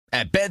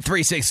At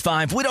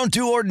Bet365, we don't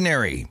do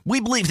ordinary. We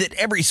believe that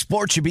every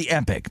sport should be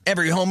epic.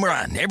 Every home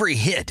run, every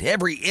hit,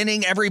 every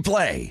inning, every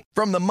play.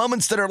 From the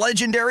moments that are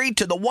legendary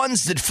to the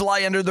ones that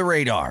fly under the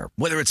radar.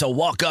 Whether it's a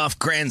walk-off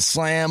grand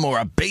slam or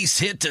a base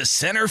hit to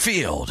center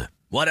field.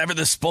 Whatever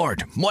the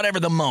sport, whatever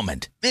the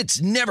moment.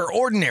 It's never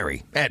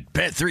ordinary at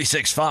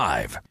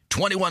Bet365.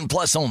 21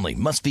 plus only.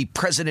 Must be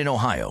present in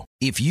Ohio.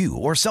 If you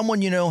or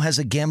someone you know has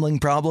a gambling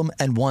problem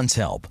and wants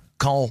help,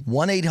 call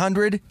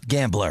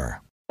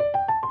 1-800-GAMBLER.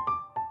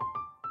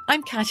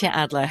 I'm Katya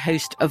Adler,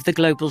 host of The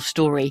Global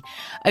Story.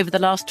 Over the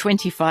last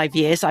 25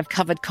 years, I've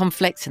covered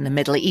conflicts in the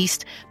Middle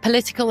East,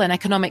 political and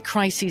economic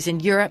crises in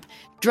Europe,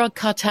 drug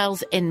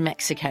cartels in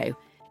Mexico.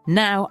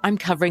 Now I'm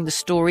covering the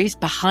stories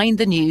behind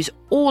the news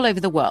all over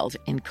the world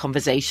in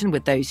conversation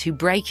with those who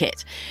break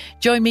it.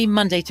 Join me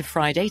Monday to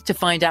Friday to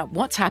find out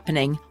what's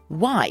happening,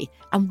 why,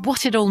 and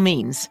what it all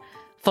means.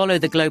 Follow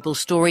The Global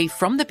Story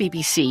from the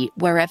BBC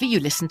wherever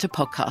you listen to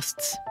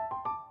podcasts.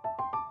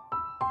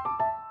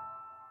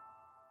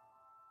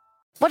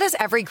 What does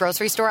every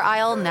grocery store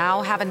aisle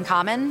now have in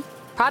common?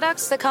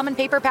 Products that come in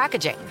paper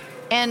packaging.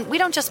 And we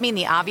don't just mean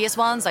the obvious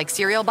ones like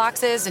cereal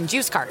boxes and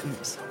juice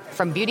cartons.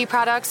 From beauty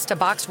products to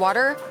boxed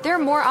water, there are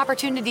more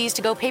opportunities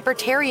to go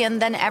papertarian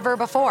than ever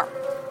before.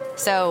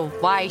 So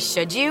why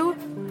should you?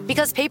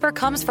 Because paper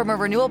comes from a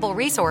renewable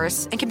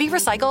resource and can be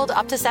recycled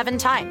up to 7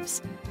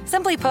 times.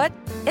 Simply put,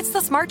 it's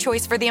the smart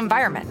choice for the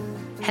environment.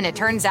 And it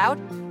turns out,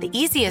 the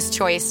easiest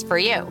choice for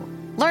you.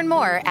 Learn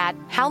more at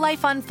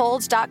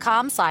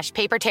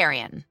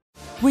howlifeunfolds.com/papertarian.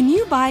 When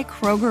you buy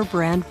Kroger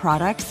brand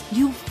products,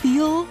 you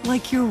feel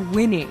like you're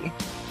winning.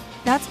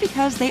 That's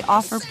because they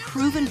offer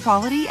proven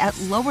quality at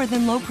lower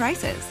than low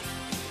prices.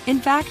 In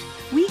fact,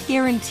 we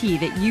guarantee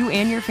that you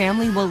and your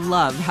family will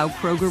love how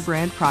Kroger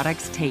brand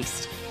products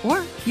taste,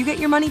 or you get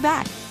your money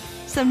back.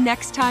 So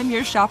next time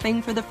you're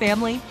shopping for the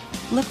family,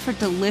 look for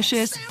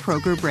delicious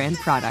Kroger brand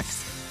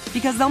products,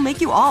 because they'll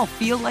make you all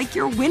feel like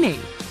you're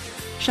winning.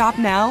 Shop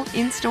now,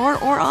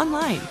 in-store, or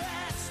online.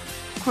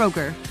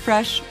 Kroger,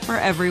 fresh for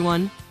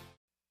everyone.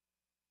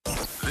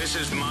 This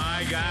is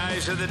My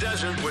Guys in the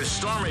Desert with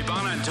Stormy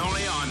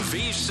Bonantoni on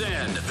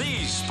VSiN,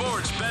 the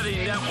Sports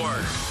Betting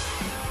Network.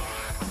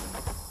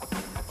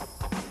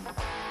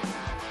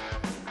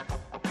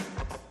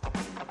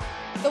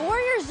 The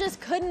Warriors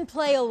just couldn't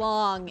play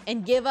along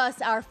and give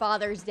us our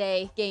Father's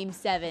Day Game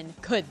 7,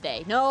 could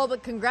they? No,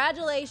 but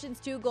congratulations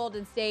to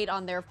Golden State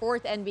on their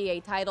 4th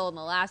NBA title in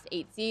the last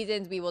 8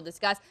 seasons. We will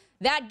discuss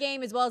that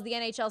game as well as the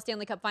NHL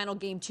Stanley Cup Final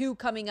Game 2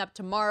 coming up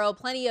tomorrow.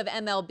 Plenty of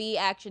MLB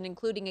action,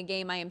 including a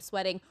game I am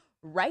sweating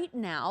right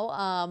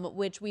now,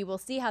 which we will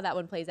see how that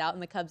one plays out in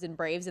the Cubs and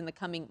Braves in the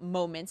coming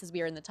moments as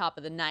we are in the top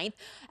of the 9th.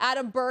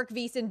 Adam Burke,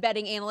 VSiN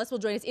betting analyst, will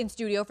join us in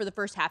studio for the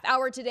first half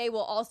hour today.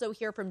 We'll also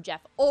hear from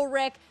Jeff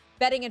Ulrich,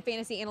 betting and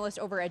fantasy analyst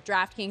over at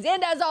DraftKings.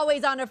 And as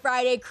always on a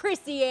Friday,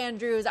 Chrissy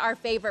Andrews, our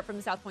favorite from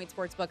the South Point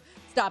Sportsbook,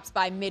 stops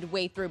by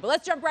midway through. But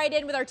let's jump right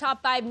in with our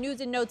top 5 news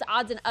and notes,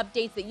 odds and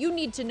updates that you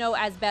need to know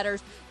as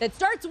bettors. That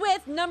starts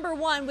with number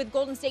 1, with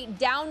Golden State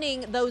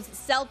downing those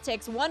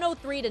Celtics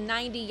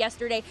 103-90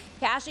 yesterday,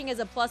 cashing as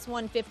a plus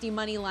 150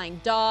 money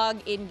line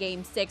dog in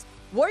Game 6.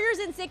 Warriors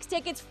in 6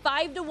 tickets,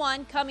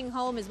 5-1 coming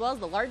home, as well as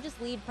the largest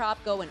lead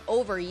prop going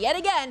over yet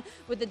again,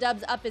 with the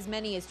Dubs up as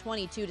many as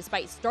 22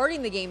 despite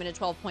starting the game in a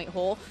 12-point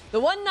hole. The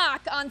one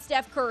knock on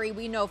Steph Curry,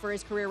 we know for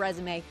his career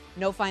resume,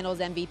 no finals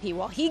MVP.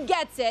 Well, he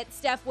gets it.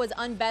 Steph was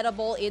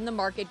unbettable in the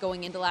market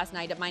going into last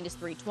night at minus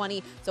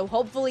 320. So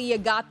hopefully you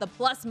got the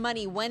plus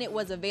money when it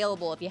was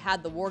available if you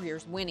had the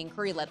Warriors winning.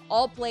 Curry led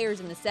all players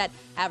in the set,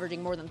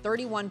 averaging more than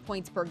 31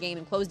 points per game,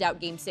 and closed out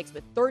Game 6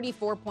 with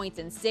 34 points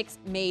and 6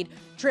 made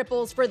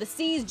triples. For the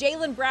C's,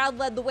 Jaylen Brown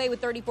led the way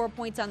with 34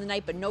 points on the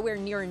night, but nowhere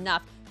near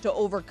enough to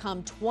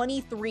overcome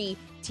 23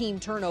 team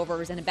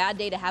turnovers, and a bad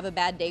day to have a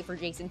bad day for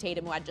Jason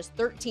Tatum, who had just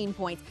 13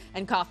 points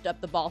and coughed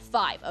up the ball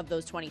 5 of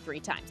those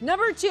 23 times.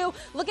 Number 2,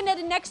 looking at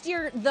it next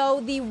year, though,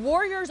 the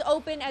Warriors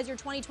open as your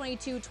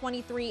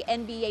 2022-23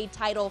 NBA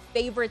title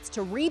favorites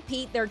to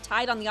repeat. They're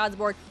tied on the odds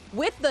board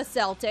with the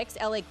Celtics,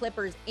 LA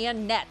Clippers,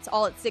 and Nets,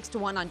 all at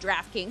 6-1 on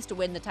DraftKings to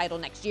win the title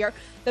next year.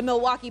 The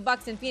Milwaukee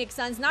Bucks and Phoenix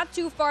Suns not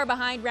too far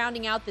behind,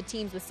 rounding out the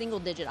teams with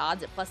single-digit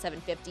odds at plus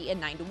 750 and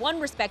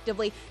 9-1,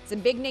 respectively. Some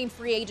big-name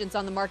free agents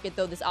on the market,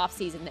 though, this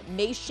offseason that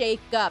may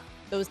shake up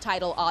those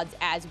title odds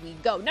as we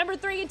go. Number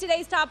 3 in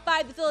today's top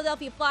 5, the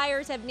Philadelphia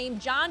Flyers have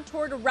named John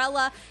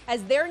Tortorella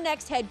as their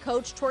next head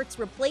coach. Torts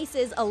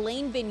replaces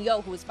Alain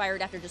Vigneault, who was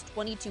fired after just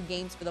 22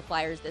 games for the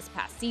Flyers this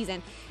past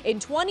season. In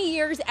 20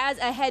 years as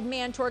a head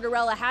man,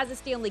 Tortorella has a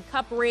Stanley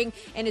Cup ring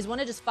and is one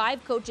of just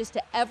 5 coaches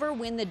to ever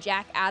win the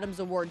Jack Adams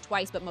Award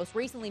twice, but most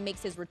recently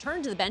makes his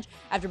return to the bench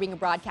after being a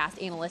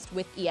broadcast analyst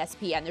with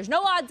ESPN. There's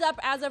no odds up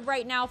as of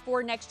right now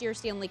for next year's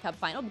Stanley Cup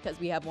final because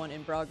we have one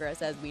in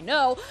progress, as we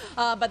know,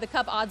 but the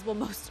Cup odds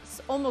will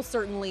almost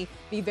certainly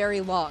be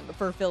very long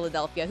for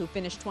Philadelphia, who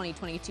finished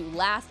 2022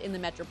 last in the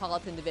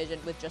Metropolitan Division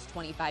with just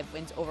 25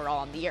 wins overall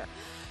on the year.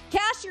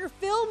 Cash your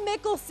Phil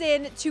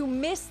Mickelson to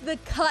miss the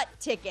cut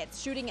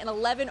tickets, shooting an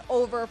 11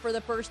 over for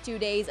the first 2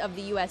 days of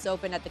the U.S.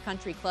 Open at the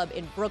Country Club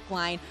in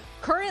Brookline.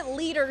 Current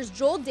leaders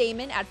Joel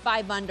Damon at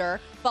 5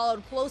 under,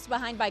 followed close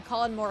behind by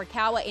Colin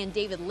Morikawa and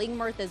David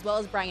Lingmerth, as well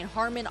as Brian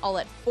Harman, all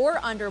at 4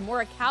 under.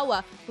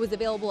 Morikawa, who was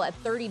available at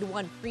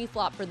 30-1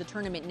 pre-flop for the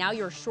tournament, now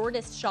your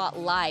shortest shot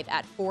live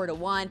at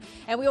 4-1.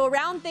 And we will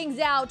round things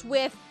out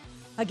with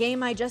a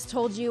game I just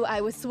told you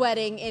I was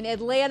sweating in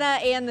Atlanta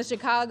and the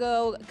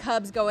Chicago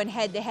Cubs going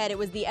head-to-head. It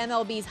was the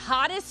MLB's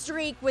hottest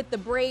streak, with the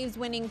Braves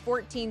winning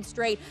 14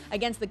 straight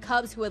against the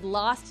Cubs, who had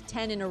lost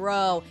 10 in a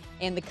row.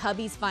 And the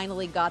Cubbies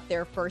finally got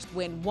their first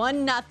win,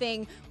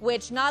 1-0,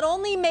 which not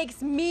only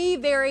makes me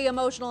very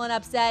emotional and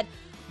upset,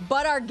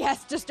 but our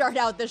guest to start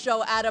out the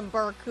show, Adam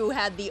Burke, who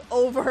had the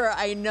over.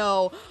 I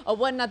know a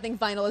 1-0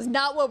 final is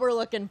not what we're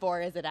looking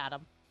for, is it,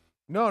 Adam?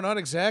 No, not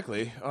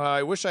exactly.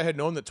 I wish I had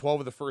known that 12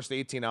 of the first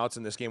 18 outs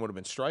in this game would have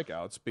been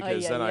strikeouts,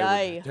 because then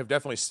I would have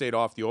definitely stayed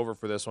off the over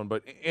for this one.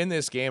 But in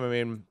this game, I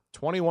mean,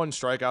 21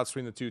 strikeouts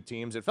between the two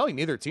teams. It felt like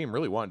neither team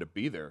really wanted to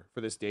be there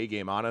for this day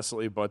game,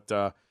 honestly. But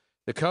the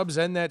Cubs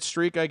end that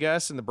streak, I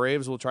guess, and the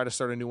Braves will try to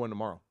start a new one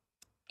tomorrow.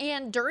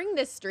 And during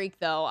this streak,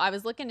 though, I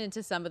was looking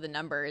into some of the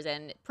numbers,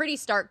 and pretty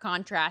stark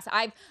contrast.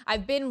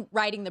 I've been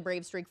riding the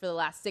Brave streak for the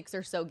last 6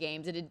 or so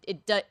games.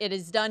 It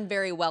has done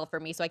very well for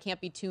me, so I can't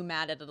be too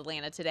mad at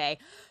Atlanta today.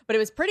 But it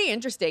was pretty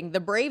interesting. The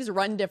Braves'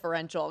 run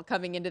differential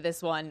coming into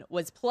this one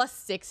was plus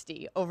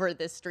 60 over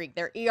this streak.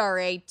 Their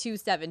ERA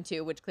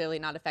 2.72, which clearly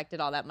not affected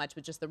all that much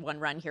with just the one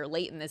run here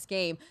late in this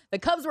game. The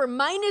Cubs were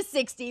minus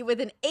 60 with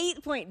an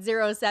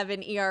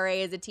 8.07 ERA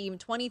as a team.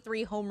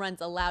 23 home runs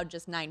allowed,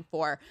 just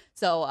 9-4.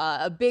 So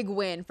a big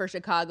win for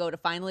Chicago to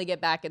finally get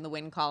back in the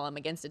win column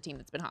against a team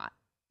that's been hot.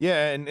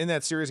 Yeah, and in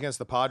that series against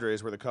the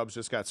Padres, where the Cubs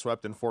just got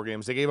swept in 4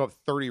 games, they gave up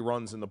 30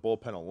 runs in the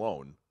bullpen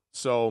alone.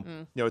 So,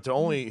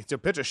 to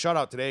pitch a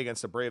shutout today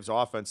against the Braves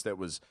offense that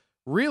was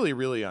really,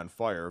 really on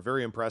fire.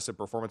 Very impressive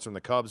performance from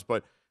the Cubs.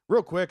 But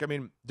real quick, I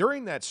mean,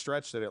 during that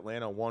stretch that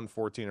Atlanta won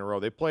 14 in a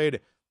row,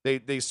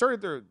 they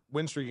started their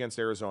win streak against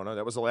Arizona.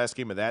 That was the last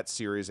game of that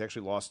series. They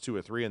actually lost 2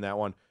 of 3 in that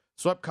one.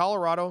 Swept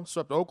Colorado,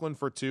 swept Oakland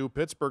for 2,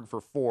 Pittsburgh for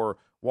 4,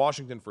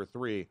 Washington for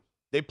 3.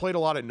 They played a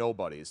lot of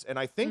nobodies. And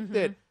I think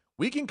that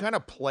we can kind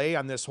of play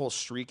on this whole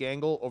streak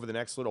angle over the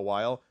next little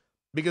while,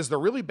 because the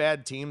really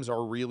bad teams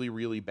are really,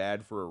 really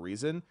bad for a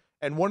reason.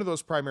 And one of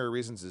those primary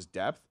reasons is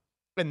depth.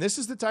 And this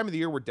is the time of the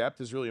year where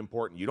depth is really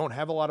important. You don't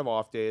have a lot of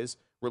off days.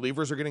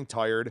 Relievers are getting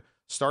tired.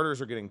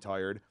 Starters are getting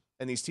tired.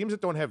 And these teams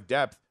that don't have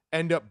depth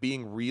end up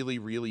being really,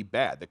 really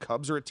bad. The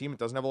Cubs are a team that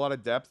doesn't have a lot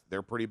of depth.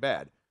 They're pretty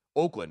bad.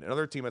 Oakland,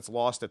 another team that's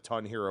lost a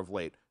ton here of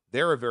late.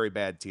 They're a very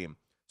bad team.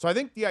 So I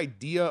think the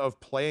idea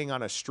of playing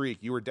on a streak,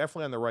 you were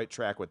definitely on the right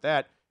track with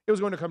that. It was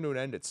going to come to an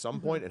end at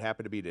some point. It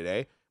happened to be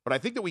today. But I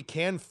think that we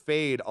can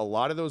fade a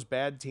lot of those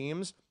bad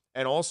teams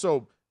and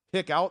also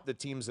pick out the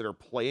teams that are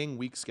playing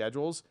weak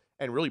schedules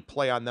and really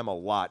play on them a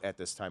lot at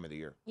this time of the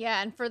year.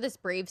 Yeah, and for this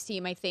Braves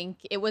team, I think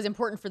it was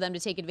important for them to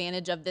take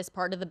advantage of this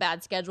part of the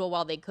bad schedule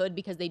while they could,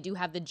 because they do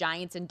have the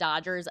Giants and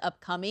Dodgers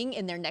upcoming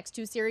in their next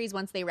 2 series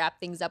once they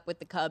wrap things up with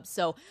the Cubs.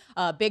 So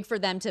big for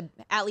them to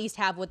at least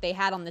have what they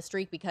had on the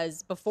streak,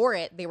 because before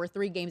it, they were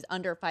 3 games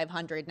under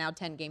 500, now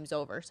 10 games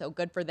over. So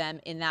good for them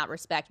in that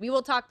respect. We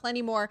will talk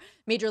plenty more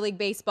Major League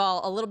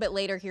Baseball a little bit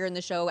later here in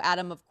the show.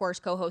 Adam, of course,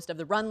 co-host of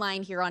The Run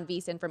Line here on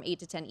VSiN from 8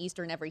 to 10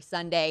 Eastern every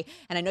Sunday.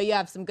 And I know you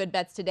have some good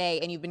bets today,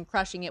 and you've been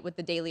crushing it with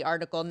the daily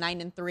article,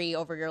 9-3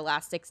 over your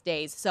last 6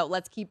 days. So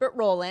let's keep it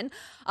rolling.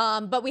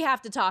 But we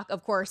have to talk,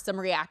 of course, some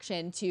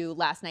reaction to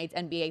last night's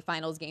NBA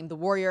Finals game. The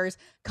Warriors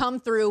come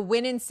through,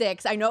 win in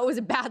 6. I know it was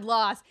a bad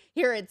loss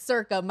here at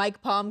Circa.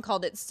 Mike Palm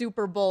called it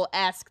Super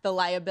Bowl-esque, the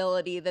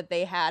liability that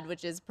they had,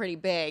 which is pretty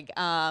big.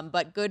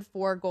 But good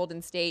for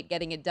Golden State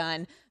getting it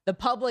done. The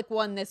public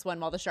won this one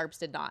while the Sharps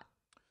did not.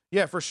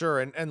 Yeah, for sure.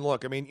 And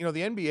look, I mean,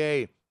 the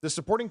NBA, the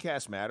supporting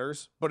cast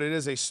matters, but it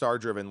is a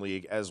star-driven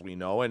league, as we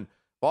know. And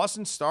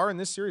Boston's star in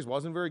this series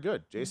wasn't very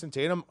good. Jason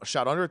Tatum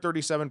shot under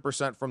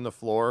 37% from the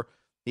floor.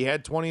 He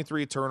had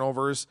 23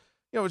 turnovers.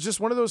 It was just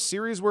one of those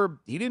series where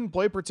he didn't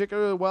play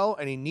particularly well,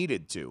 and he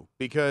needed to,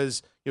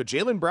 because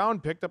Jaylen Brown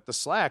picked up the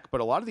slack,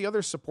 but a lot of the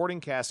other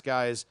supporting cast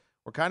guys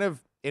were kind of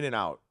in and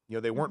out.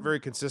 They weren't very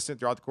consistent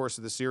throughout the course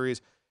of the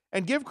series.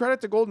 And give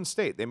credit to Golden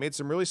State. They made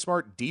some really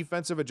smart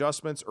defensive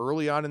adjustments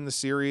early on in the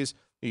series.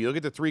 You look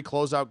at the 3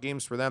 closeout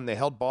games for them. They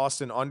held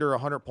Boston under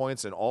 100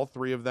 points in all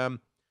 3 of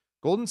them.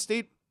 Golden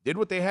State did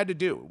what they had to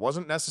do. It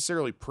wasn't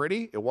necessarily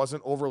pretty. It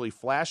wasn't overly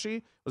flashy.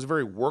 It was a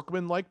very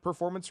workmanlike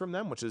performance from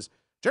them, which is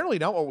generally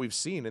not what we've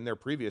seen in their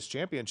previous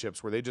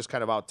championships, where they just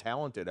kind of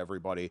out-talented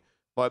everybody.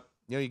 But,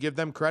 you give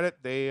them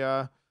credit. They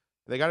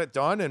got it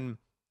done. And,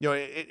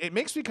 it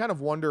makes me kind of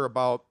wonder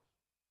about,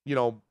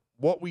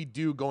 what we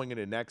do going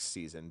into next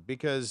season,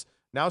 because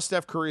now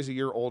Steph Curry is a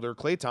year older.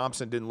 Klay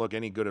Thompson didn't look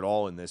any good at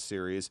all in this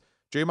series.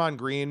 Draymond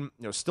Green,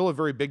 still a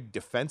very big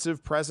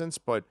defensive presence,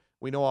 but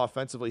We know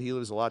offensively he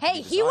leaves a lot to Hey,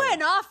 be he desired.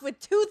 went off with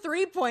 2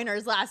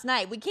 3-pointers last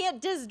night. We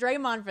can't diss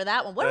Draymond for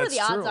that one. What are the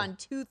odds true. on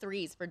 2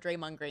 threes for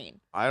Draymond Green?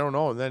 I don't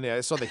know. And then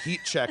I saw the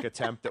heat check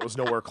attempt that was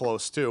nowhere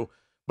close too.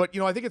 But,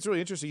 I think it's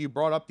really interesting. You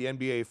brought up the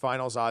NBA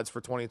Finals odds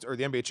for the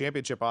NBA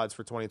Championship odds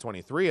for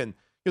 2023, and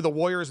the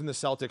Warriors and the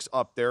Celtics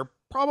up there,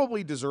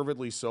 probably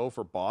deservedly so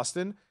for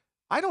Boston.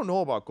 I don't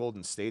know about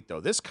Golden State, though.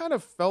 This kind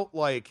of felt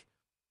like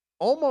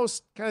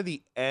almost kind of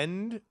the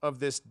end of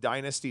this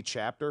dynasty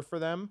chapter for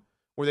them,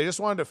 where they just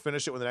wanted to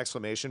finish it with an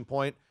exclamation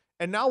point.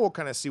 And now we'll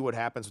kind of see what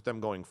happens with them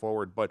going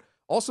forward. But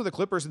also the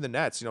Clippers and the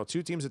Nets,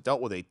 two teams that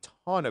dealt with a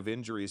ton of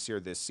injuries here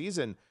this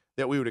season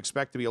that we would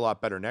expect to be a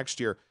lot better next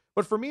year.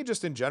 But for me,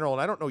 just in general,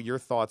 and I don't know your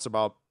thoughts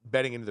about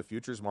betting into the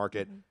futures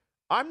market,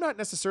 I'm not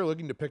necessarily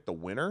looking to pick the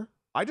winner.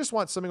 I just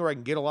want something where I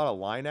can get a lot of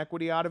line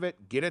equity out of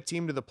it, get a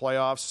team to the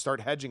playoffs, start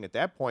hedging at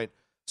that point.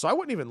 So I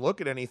wouldn't even look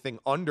at anything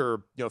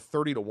under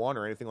 30-1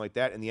 or anything like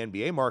that in the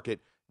NBA market.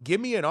 Give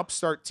me an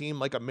upstart team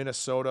like a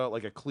Minnesota,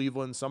 like a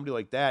Cleveland, somebody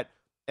like that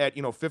at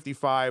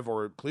 55,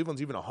 or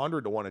Cleveland's even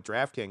 100-1 at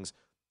DraftKings.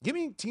 Give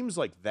me teams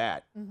like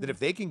that, that if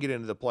they can get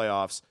into the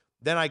playoffs,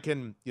 then I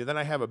can, then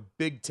I have a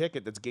big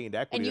ticket that's gained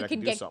equity. And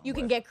you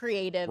can get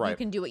creative. Right. You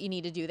can do what you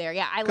need to do there.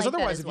 Yeah, I like that as well. Because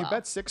otherwise, if you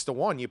bet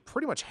 6-1, you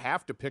pretty much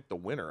have to pick the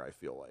winner, I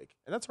feel like.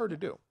 And that's hard to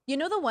do.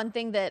 The one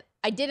thing that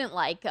I didn't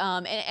like,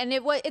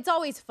 it's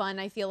always fun,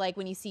 I feel like,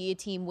 when you see a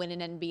team win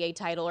an NBA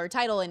title or a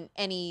title in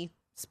any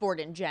sport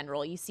in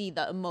general. You see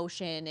the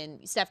emotion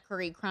and Steph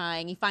Curry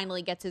crying. He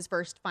finally gets his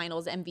first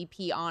finals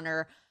MVP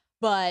honor.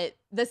 But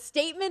the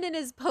statement in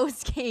his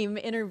post-game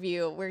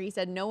interview where he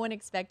said no one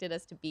expected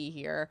us to be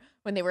here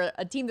when they were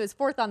a team that was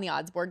 4th on the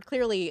odds board,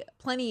 clearly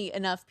plenty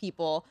enough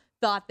people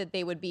thought that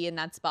they would be in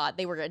that spot.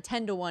 They were a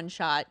 10-1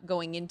 shot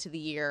going into the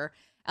year.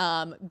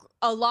 A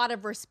lot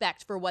of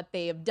respect for what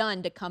they have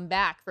done to come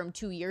back from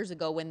 2 years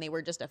ago when they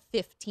were just a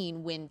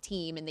 15-win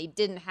team and they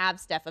didn't have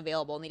Steph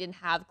available and they didn't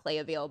have Clay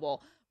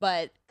available.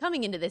 But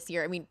coming into this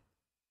year,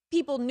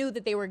 people knew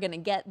that they were going to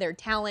get their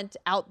talent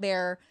out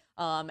there.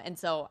 And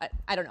so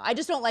I don't know. I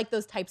just don't like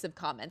those types of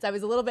comments. I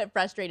was a little bit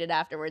frustrated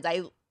afterwards.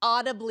 I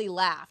audibly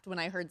laughed when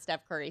I heard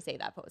Steph Curry say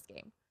that post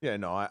game. Yeah,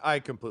 no, I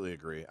completely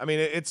agree.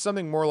 It's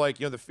something more like,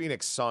 the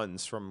Phoenix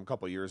Suns from a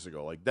couple of years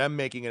ago, like them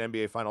making an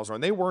NBA Finals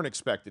run. They weren't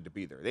expected to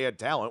be there. They had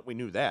talent. We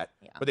knew that,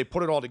 but they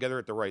put it all together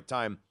at the right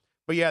time.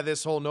 But yeah,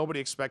 this whole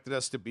nobody expected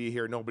us to be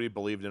here, nobody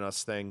believed in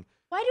us thing.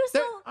 Why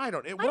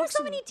do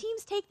so many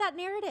teams take that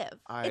narrative?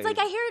 It's like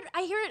I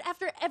hear it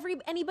after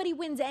anybody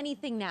wins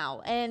anything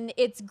now, and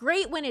it's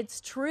great when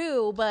it's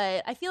true,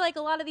 but I feel like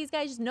a lot of these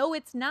guys know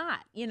it's not.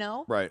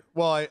 Right.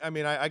 Well,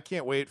 I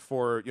can't wait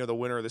for the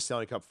winner of the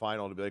Stanley Cup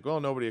final to be like, well,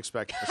 nobody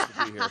expected us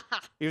to be here,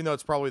 even though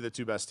it's probably the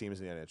 2 best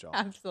teams in the NHL.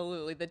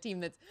 Absolutely, the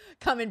team that's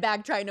coming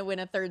back trying to win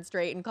a 3rd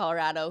straight in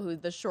Colorado, who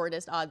the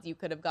shortest odds you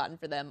could have gotten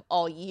for them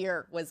all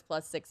year was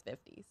plus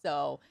 650.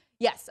 So.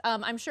 Yes,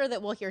 I'm sure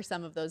that we'll hear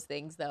some of those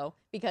things, though,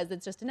 because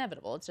it's just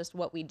inevitable. It's just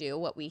what we do,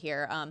 what we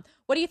hear.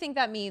 What do you think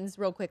that means,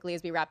 real quickly,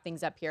 as we wrap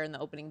things up here in the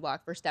opening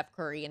block for Steph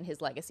Curry and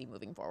his legacy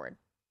moving forward?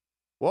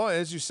 Well,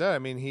 as you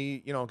said,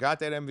 he got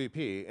that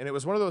MVP, and it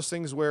was one of those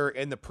things where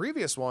in the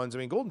previous ones,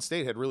 Golden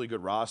State had really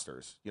good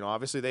rosters.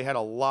 Obviously they had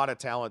a lot of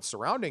talent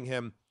surrounding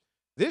him.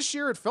 This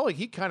year, it felt like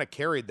he kind of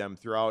carried them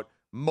throughout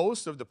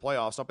most of the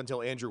playoffs up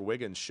until Andrew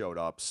Wiggins showed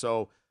up.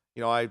 So,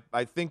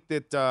 I think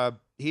that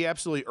he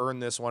absolutely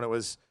earned this one. It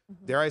was,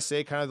 dare I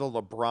say, kind of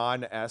the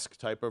LeBron-esque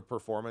type of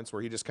performance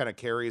where he just kind of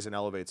carries and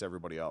elevates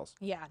everybody else.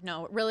 Yeah,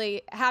 no,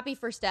 really happy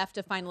for Steph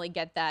to finally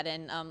get that.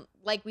 And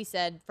like we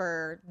said,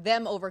 for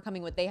them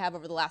overcoming what they have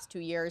over the last 2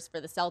 years for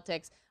the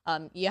Celtics,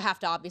 you have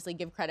to obviously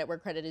give credit where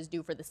credit is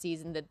due for the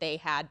season that they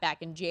had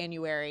back in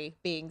January,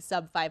 being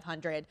sub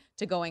 500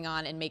 to going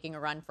on and making a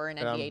run for an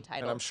NBA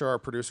title. And I'm sure our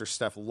producer,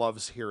 Steph,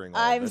 loves hearing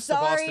all I'm this.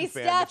 sorry,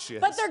 Steph,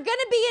 but they're going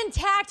to be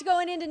intact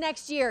going into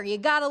next year. You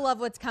got to love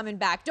what's coming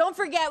back. Don't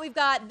forget, we've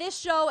got this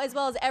show as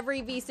well as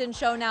every VSiN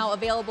show now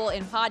available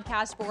in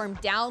podcast form.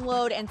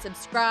 Download and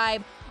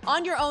subscribe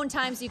on your own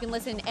time so you can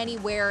listen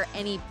anywhere,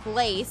 any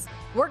place.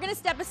 We're going to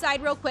step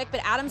aside real quick, but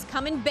Adam's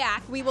coming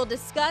back. We will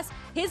discuss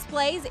his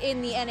plays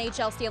in the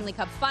NHL Stanley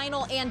Cup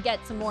Final and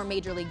get some more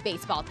Major League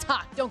Baseball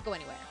talk. Don't go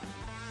anywhere.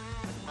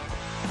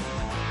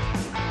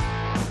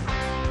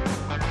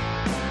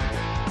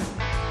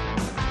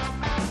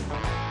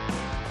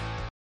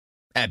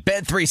 At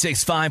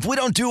Bet365, we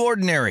don't do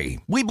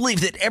ordinary. We believe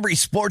that every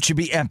sport should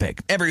be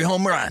epic. Every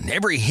home run,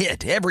 every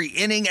hit, every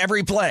inning,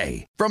 every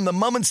play. From the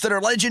moments that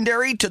are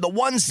legendary to the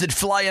ones that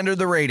fly under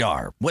the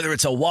radar. Whether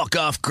it's a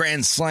walk-off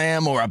grand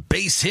slam or a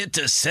base hit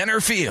to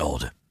center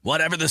field.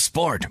 Whatever the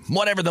sport,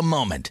 whatever the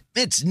moment.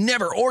 It's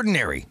never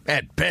ordinary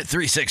at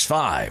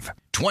Bet365.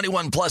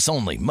 21 plus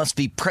only. Must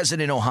be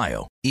present in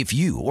Ohio. If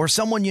you or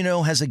someone you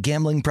know has a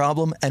gambling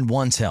problem and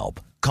wants help,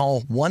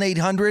 call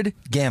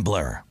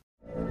 1-800-GAMBLER.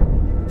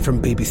 From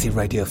BBC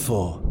Radio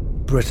 4,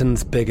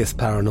 Britain's biggest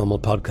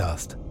paranormal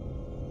podcast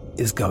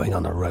is going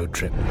on a road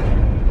trip.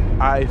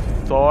 I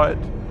thought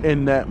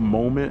in that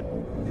moment,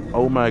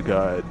 oh my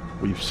God,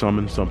 we've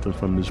summoned something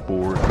from this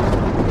board.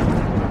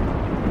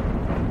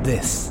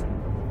 This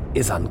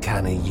is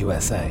Uncanny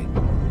USA.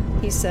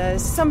 He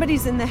says,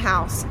 somebody's in the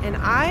house, and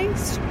I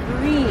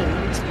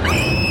screamed.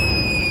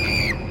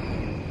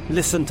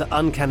 Listen to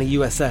Uncanny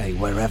USA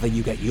wherever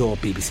you get your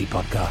BBC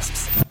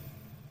podcasts,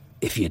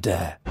 if you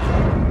dare.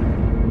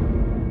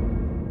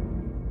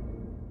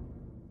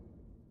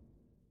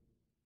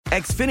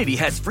 Xfinity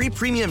has free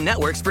premium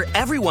networks for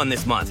everyone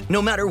this month,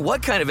 no matter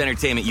what kind of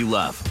entertainment you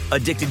love.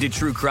 Addicted to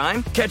true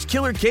crime? Catch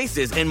killer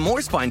cases and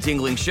more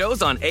spine-tingling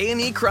shows on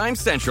A&E Crime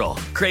Central.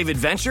 Crave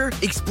adventure?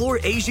 Explore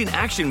Asian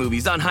action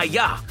movies on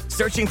Hi-YAH.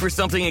 Searching for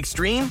something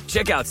extreme?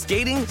 Check out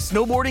skating,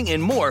 snowboarding,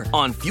 and more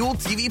on Fuel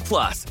TV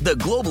Plus, the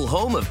global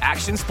home of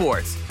action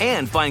sports.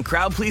 And find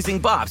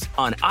crowd-pleasing bops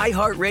on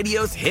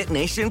iHeartRadio's Hit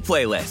Nation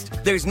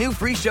playlist. There's new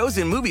free shows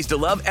and movies to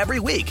love every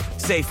week.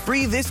 Say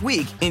free this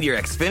week in your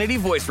Xfinity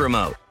voice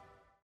remote.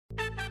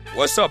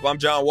 What's up? I'm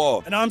John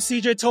Wall. And I'm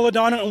CJ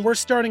Toledano, and we're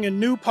starting a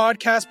new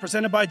podcast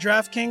presented by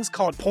DraftKings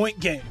called Point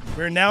Game.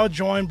 We're now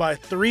joined by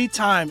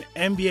three-time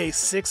NBA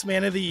Sixth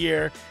Man of the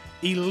Year,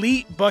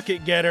 elite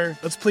bucket getter.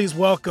 Let's please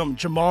welcome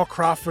Jamal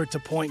Crawford to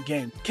Point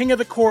Game. King of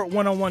the Court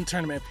one-on-one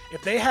tournament.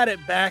 If they had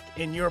it back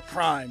in your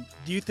prime,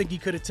 do you think you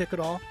could have took it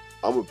all?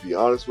 I'm going to be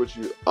honest with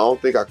you. I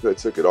don't think I could have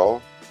took it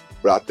all,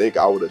 but I think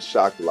I would have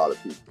shocked a lot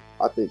of people.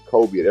 I think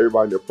Kobe and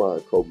everybody in their prime,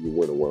 Kobe would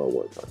win a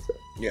one-on-one contest.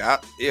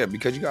 Yeah,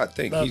 because you got to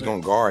think. He's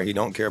going to guard. He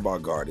don't care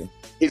about guarding.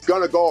 He's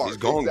going to guard. He's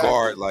going to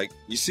guard. Like,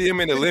 you see him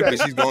in the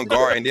Olympics, he's going to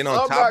guard. And then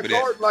on top of that. I'm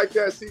not guarding like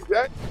that,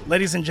 CJ.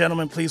 Ladies and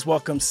gentlemen, please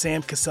welcome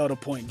Sam Cassell to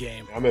Point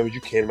Game. I remember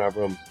you came out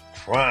from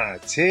prime,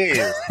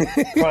 tears.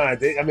 Prime.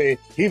 I mean,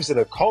 he was in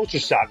a culture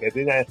shock. And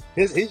then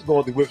he's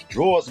going through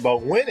withdrawals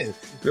about winning.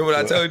 Remember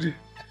what I told you?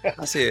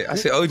 I said,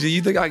 OG,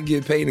 you think I can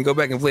get paid and go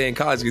back and play in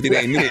college because it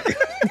ain't it?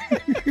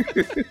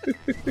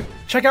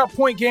 Check out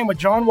Point Game with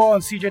John Wall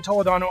and CJ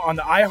Toledano on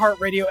the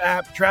iHeartRadio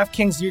app,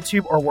 DraftKings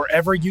YouTube, or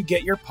wherever you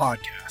get your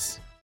podcasts.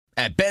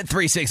 At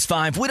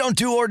Bet365, we don't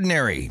do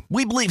ordinary.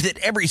 We believe that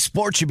every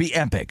sport should be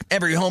epic.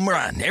 Every home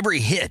run, every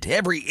hit,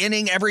 every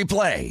inning, every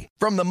play.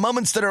 From the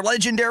moments that are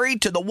legendary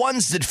to the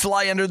ones that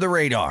fly under the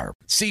radar.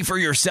 See for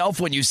yourself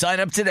when you sign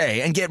up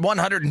today and get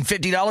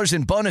 $150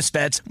 in bonus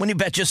bets when you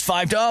bet just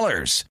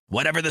 $5.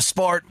 Whatever the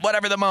sport,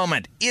 whatever the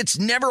moment, it's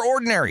never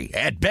ordinary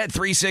at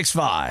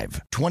Bet365.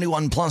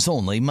 21 plus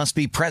only. Must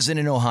be present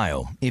in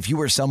Ohio. If you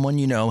or someone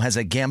you know has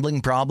a gambling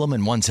problem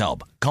and wants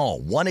help, call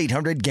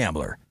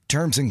 1-800-GAMBLER.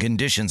 Terms and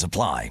conditions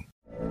apply.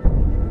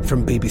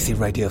 From BBC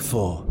Radio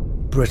 4,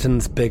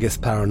 Britain's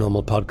biggest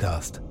paranormal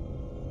podcast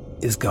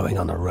is going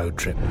on a road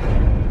trip.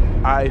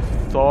 I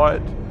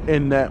thought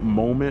in that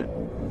moment,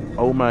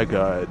 oh my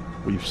God,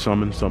 we've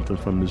summoned something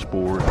from this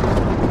board.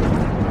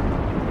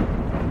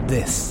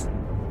 This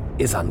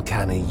is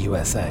Uncanny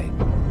USA.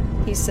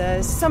 He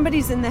says,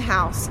 somebody's in the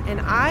house, and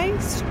I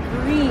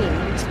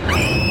screamed.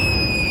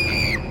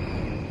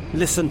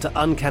 Listen to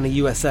Uncanny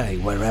USA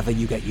wherever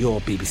you get your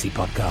BBC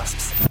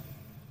podcasts,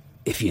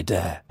 if you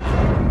dare.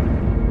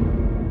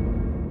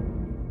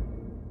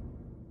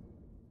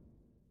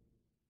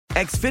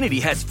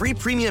 Xfinity has free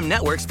premium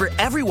networks for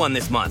everyone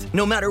this month,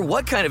 no matter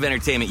what kind of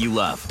entertainment you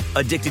love.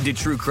 Addicted to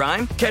true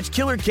crime? Catch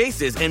killer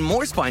cases and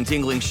more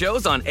spine-tingling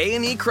shows on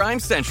A&E Crime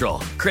Central.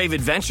 Crave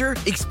adventure?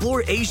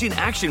 Explore Asian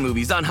action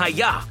movies on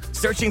Hi-YAH.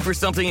 Searching for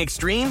something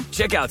extreme?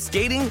 Check out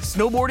skating,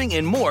 snowboarding,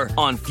 and more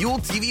on Fuel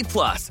TV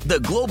Plus, the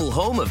global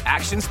home of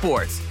action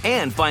sports.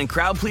 And find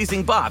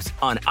crowd-pleasing bops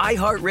on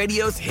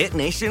iHeartRadio's Hit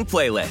Nation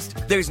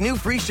playlist. There's new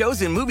free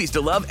shows and movies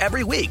to love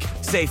every week.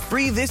 Say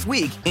free this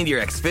week in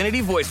your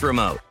Xfinity voice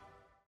remote.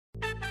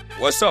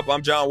 What's up?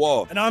 I'm John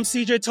Wall. And I'm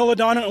CJ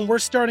Toledano, and we're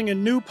starting a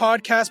new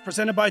podcast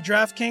presented by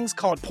DraftKings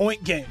called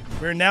Point Game.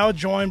 We're now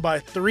joined by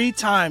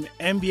three-time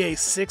NBA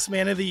Sixth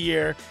Man of the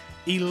Year,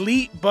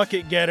 elite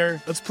bucket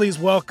getter. Let's please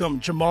welcome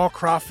Jamal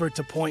Crawford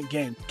to Point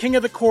Game. King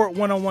of the Court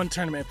one-on-one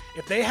tournament.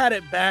 If they had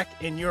it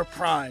back in your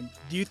prime,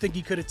 do you think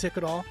you could have took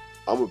it all?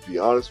 I'm going to be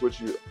honest with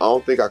you. I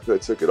don't think I could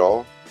have took it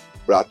all,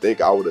 but I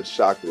think I would have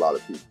shocked a lot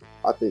of people.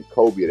 I think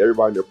Kobe and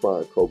everybody in their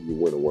prime, Kobe would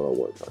win a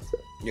one-on-one contest.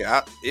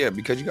 Yeah,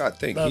 because you got to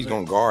think. He's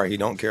going to guard. He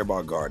don't care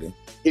about guarding.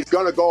 He's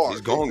going to guard.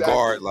 He's going to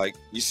guard. Like,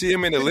 you see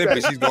him in the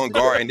Olympics, he's going to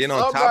guard. And then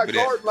on top of that. I'm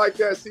not guarding like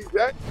that,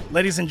 CJ.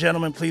 Ladies and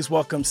gentlemen, please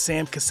welcome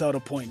Sam Cassell to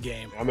Point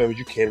Game. I remember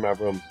you came out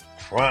from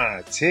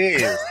prime,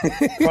 tears.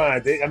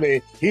 Prime. I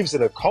mean, he was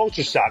in a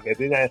culture shock. And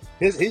then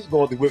he's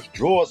going through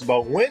withdrawals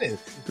about winning.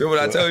 Remember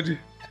what I told you?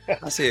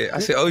 I said,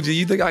 OG,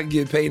 you think I can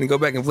get paid and go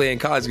back and play in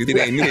college because it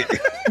ain't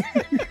it?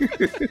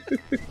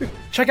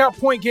 Check out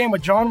Point Game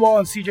with John Wall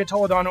and CJ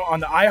Toledano on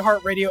the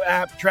iHeartRadio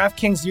app,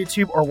 DraftKings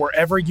YouTube, or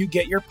wherever you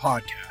get your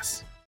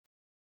podcasts.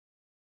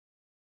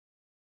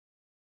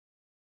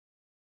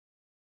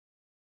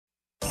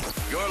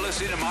 You're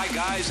listening to My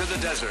Guys in the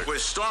Desert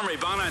with Stormy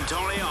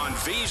Bonantoni on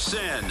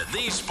VSiN,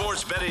 the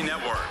Sports Betting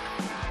Network.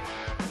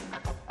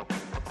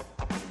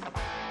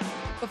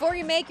 Before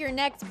you make your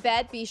next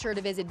bet, be sure to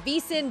visit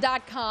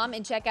vsin.com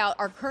and check out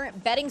our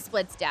current betting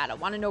splits data.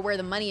 Want to know where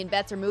the money and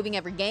bets are moving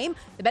every game?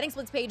 The betting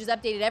splits page is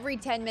updated every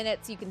 10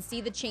 minutes so you can see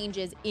the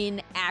changes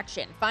in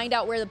action. Find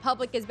out where the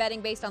public is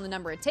betting based on the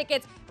number of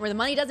tickets and where the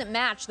money doesn't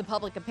match the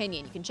public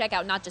opinion. You can check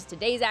out not just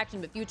today's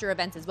action, but future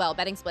events as well.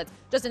 Betting splits,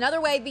 just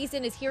another way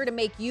VSiN is here to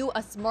make you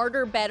a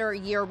smarter, better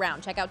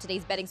year-round. Check out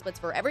today's betting splits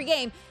for every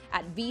game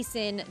at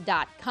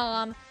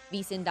vsin.com.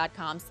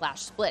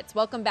 vsin.com/splits.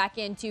 Welcome back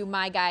into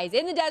My Guys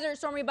in the Desert.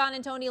 Stormy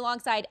Buonantony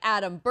alongside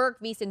Adam Burke,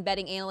 VSiN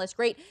betting analyst.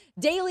 Great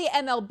daily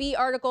MLB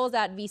articles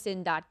at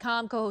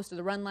vsin.com. Co-host of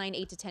the Run Line,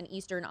 8 to 10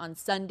 Eastern on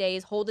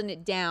Sundays, holding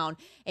it down.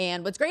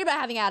 And what's great about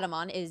having Adam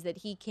on is that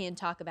he can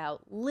talk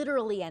about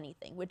literally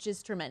anything, which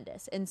is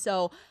tremendous. And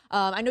so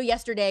I know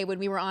yesterday when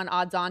we were on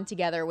Odds On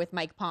together with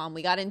Mike Palm,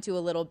 we got into a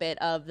little bit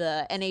of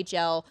the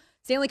NHL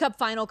Stanley Cup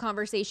final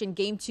conversation,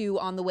 Game 2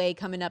 on the way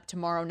coming up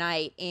tomorrow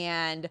night.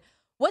 And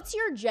what's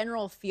your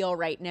general feel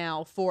right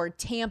now for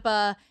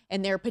Tampa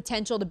and their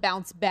potential to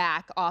bounce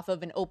back off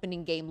of an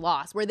opening game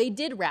loss where they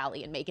did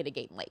rally and make it a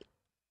game late?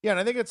 Yeah, and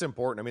I think it's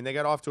important. I mean, they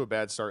got off to a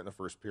bad start in the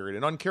first period,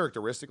 an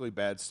uncharacteristically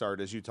bad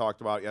start, as you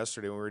talked about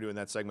yesterday when we were doing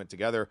that segment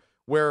together,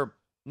 where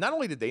not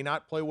only did they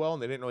not play well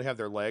and they didn't really have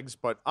their legs,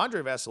 but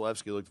Andrei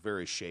Vasilevsky looked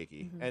very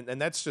shaky.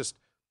 And that's just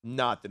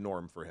not the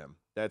norm for him.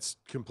 That's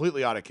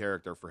completely out of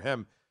character for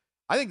him.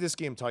 I think this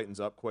game tightens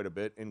up quite a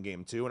bit in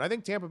Game 2, and I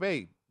think Tampa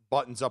Bay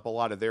buttons up a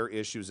lot of their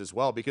issues as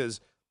well, because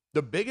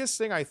the biggest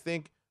thing I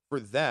think for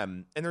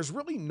them, and there's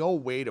really no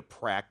way to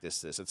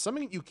practice this, it's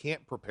something that you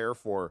can't prepare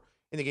for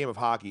in the game of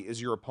hockey,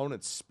 is your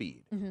opponent's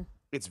speed.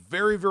 It's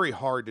very, very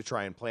hard to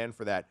try and plan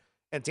for that.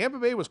 And Tampa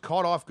Bay was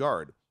caught off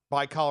guard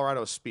by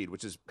Colorado's speed,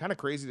 which is kind of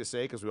crazy to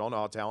say because we all know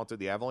how talented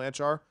the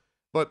Avalanche are,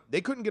 but they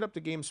couldn't get up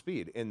to game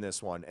speed in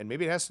this one. And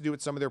maybe it has to do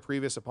with some of their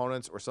previous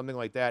opponents or something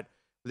like that.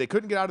 They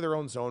couldn't get out of their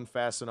own zone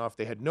fast enough.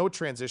 They had no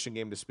transition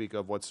game to speak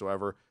of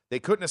whatsoever.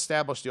 They couldn't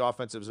establish the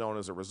offensive zone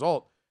as a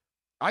result.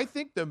 I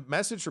think the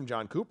message from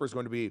John Cooper is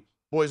going to be,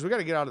 boys, we got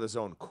to get out of the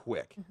zone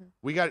quick.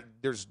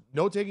 There's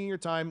no taking your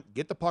time.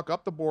 Get the puck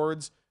up the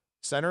boards.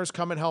 Centers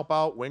come and help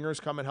out.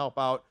 Wingers come and help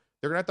out.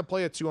 They're going to have to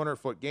play a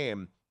 200-foot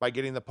game by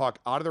getting the puck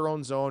out of their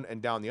own zone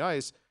and down the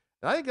ice.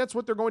 And I think that's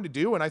what they're going to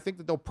do. And I think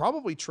that they'll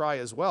probably try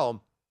as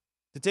well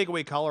to take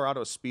away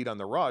Colorado's speed on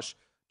the rush,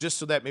 just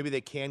so that maybe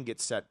they can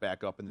get set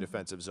back up in the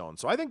defensive zone.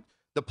 So I think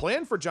the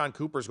plan for John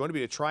Cooper is going to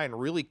be to try and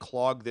really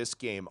clog this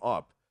game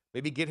up,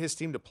 maybe get his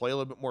team to play a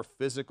little bit more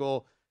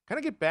physical, kind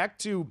of get back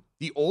to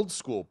the old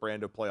school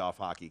brand of playoff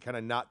hockey, kind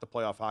of not the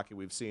playoff hockey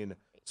we've seen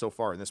so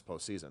far in this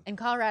postseason. And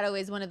Colorado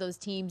is one of those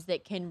teams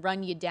that can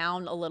run you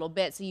down a little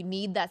bit, so you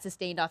need that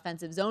sustained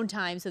offensive zone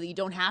time so that you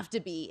don't have to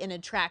be in a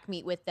track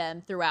meet with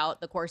them throughout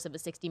the course of a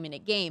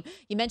 60-minute game.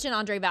 You mentioned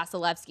Andrei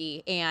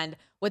Vasilevsky, and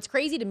what's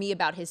crazy to me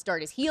about his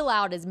start is he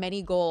allowed as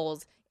many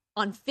goals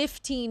on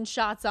 15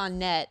 shots on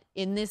net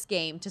in this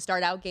game to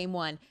start out Game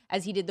 1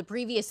 as he did the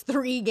previous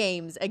 3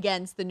 games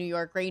against the New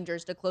York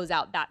Rangers to close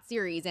out that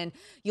series. And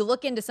you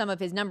look into some of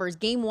his numbers,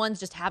 Game 1s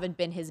just haven't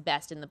been his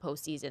best in the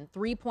postseason.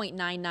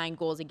 3.99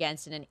 goals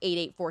against and an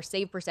 .884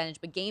 save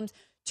percentage, but games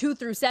 2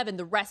 through 7,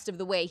 the rest of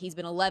the way, he's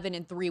been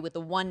 11-3 with a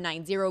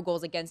 1.90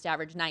 goals against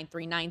average,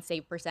 9.39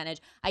 save percentage.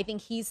 I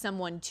think he's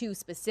someone too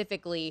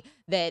specifically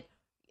that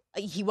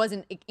he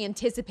wasn't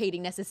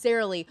anticipating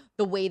necessarily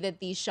the way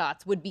that these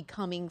shots would be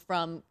coming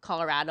from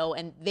Colorado,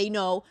 and they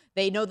know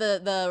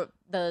the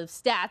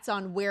stats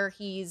on where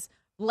he's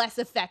less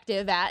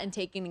effective at and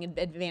taking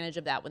advantage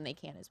of that when they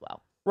can as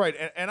well. Right,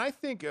 and I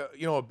think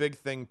a big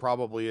thing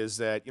probably is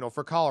that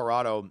for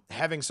Colorado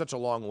having such a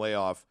long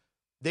layoff,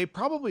 they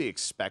probably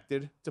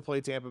expected to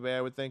play Tampa Bay.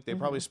 I would think they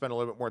probably spent a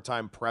little bit more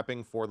time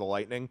prepping for the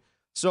Lightning,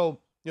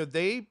 so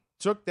they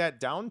took that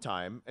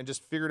downtime and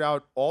just figured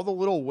out all the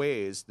little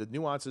ways, the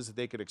nuances that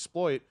they could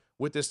exploit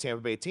with this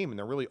Tampa Bay team, and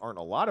there really aren't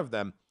a lot of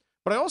them.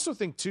 But I also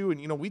think, too,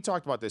 and, we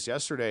talked about this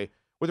yesterday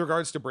with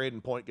regards to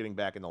Brayden Point getting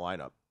back in the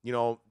lineup.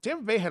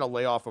 Tampa Bay had a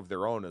layoff of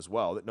their own as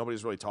well that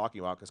nobody's really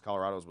talking about because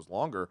Colorado's was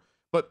longer.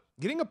 But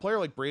getting a player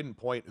like Brayden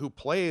Point who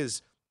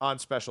plays on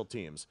special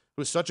teams,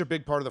 who's such a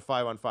big part of the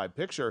 5-on-5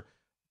 picture,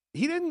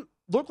 he didn't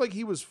look like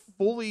he was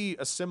fully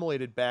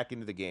assimilated back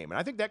into the game. And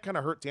I think that kind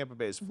of hurt Tampa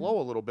Bay's flow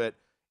a little bit.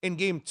 In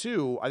Game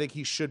 2, I think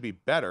he should be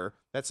better.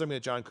 That's something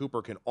that John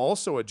Cooper can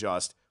also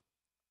adjust.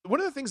 One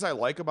of the things I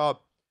like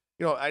about,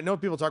 I know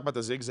people talk about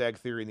the zigzag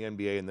theory in the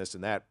NBA and this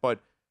and that, but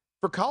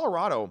for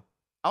Colorado,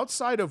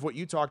 outside of what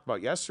you talked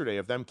about yesterday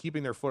of them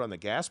keeping their foot on the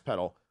gas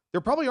pedal,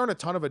 there probably aren't a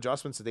ton of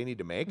adjustments that they need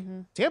to make.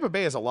 Tampa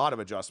Bay has a lot of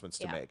adjustments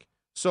to make.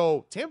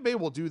 So Tampa Bay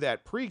will do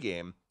that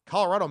pregame.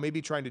 Colorado may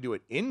be trying to do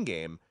it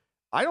in-game.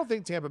 I don't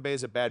think Tampa Bay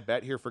is a bad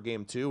bet here for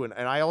Game 2, and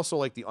I also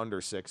like the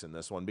under 6 in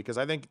this one because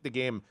I think the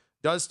game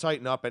does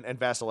tighten up, and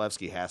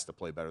Vasilevsky has to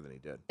play better than he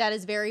did. That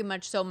is very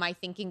much so my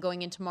thinking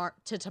going into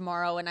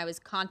tomorrow, and I was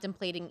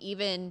contemplating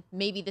even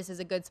maybe this is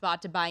a good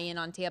spot to buy in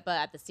on Tampa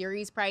at the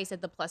series price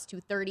at the plus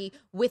 230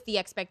 with the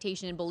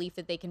expectation and belief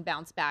that they can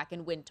bounce back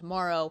and win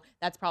tomorrow.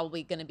 That's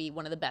probably going to be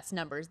one of the best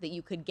numbers that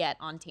you could get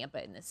on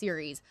Tampa in the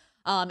series,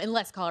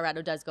 unless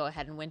Colorado does go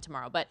ahead and win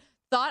tomorrow. But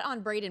thought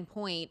on Braden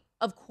Point,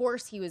 of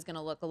course he was going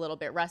to look a little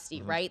bit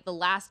rusty, right? The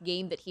last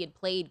game that he had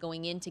played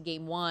going into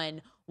game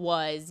 1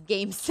 was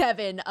game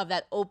 7 of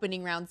that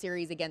opening round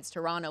series against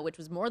Toronto, which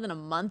was more than a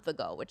month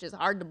ago, which is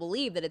hard to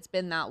believe that it's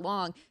been that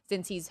long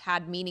since he's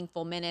had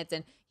meaningful minutes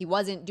and he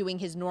wasn't doing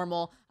his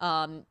normal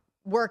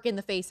work in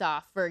the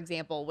face-off, for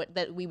example,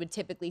 that we would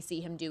typically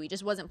see him do. He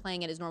just wasn't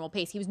playing at his normal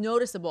pace. He was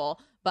noticeable,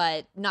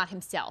 but not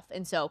himself.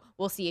 And so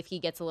we'll see if he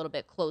gets a little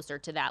bit closer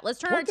to that. Let's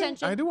turn our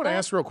attention. I do want to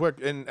ask real quick,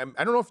 and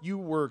I don't know if you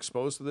were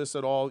exposed to this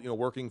at all,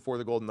 working for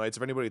the Golden Knights,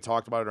 if anybody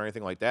talked about it or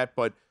anything like that,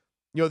 but,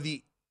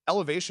 the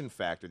elevation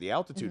factor, the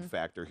altitude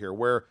factor here,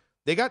 where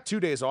they got 2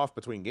 days off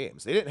between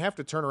games. They didn't have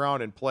to turn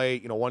around and play,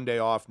 1 day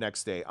off,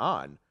 next day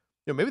on.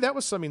 Maybe that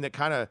was something that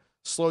kind of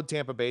slowed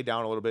Tampa Bay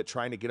down a little bit,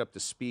 trying to get up to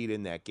speed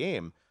in that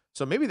game.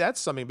 So maybe that's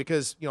something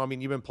because, you've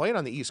been playing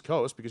on the East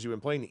Coast because you've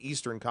been playing the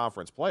Eastern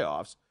Conference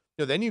playoffs.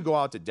 Then you go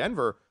out to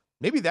Denver.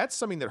 Maybe that's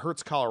something that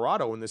hurts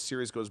Colorado when this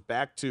series goes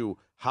back to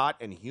hot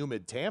and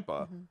humid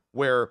Tampa,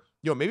 where,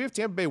 maybe if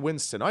Tampa Bay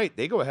wins tonight,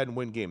 they go ahead and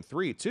win game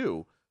 3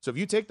 too. So if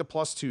you take the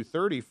plus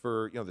 230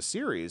 for, the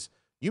series,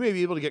 you may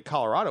be able to get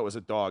Colorado as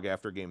a dog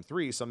after game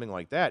 3, something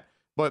like that.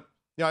 But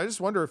I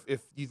just wonder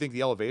if you think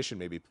the elevation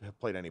maybe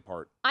played any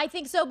part. I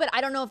think so, but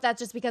I don't know if that's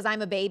just because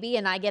I'm a baby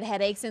and I get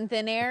headaches in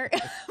thin air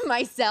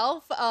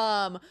myself.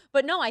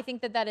 But no, I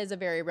think that is a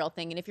very real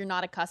thing. And if you're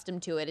not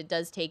accustomed to it, it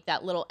does take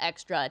that little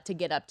extra to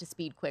get up to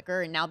speed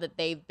quicker. And now that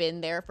they've been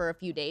there for a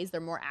few days,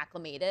 they're more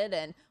acclimated.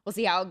 And we'll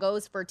see how it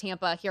goes for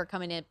Tampa here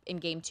coming in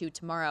game 2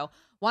 tomorrow.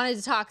 Wanted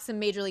to talk some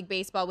Major League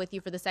Baseball with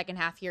you for the second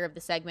half here of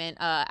the segment.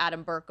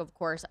 Adam Burke, of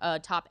course, a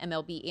top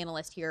MLB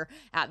analyst here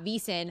at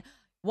VSiN.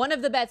 One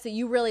of the bets that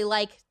you really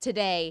like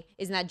today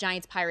is in that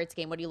Giants-Pirates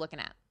game. What are you looking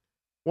at?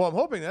 Well, I'm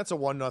hoping that's a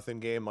 1-0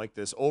 game like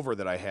this over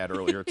that I had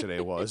earlier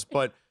today was.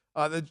 But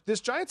this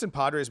Giants and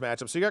Padres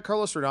matchup, so you got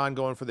Carlos Rodon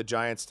going for the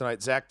Giants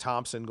tonight, Zach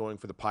Thompson going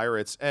for the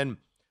Pirates. And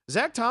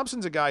Zach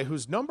Thompson's a guy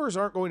whose numbers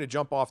aren't going to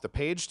jump off the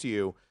page to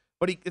you,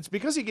 but it's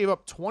because he gave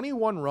up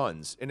 21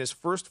 runs in his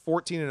first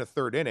 14 and a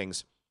third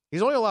innings.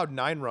 He's only allowed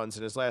 9 runs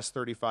in his last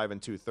 35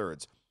 and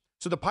 2/3.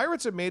 So the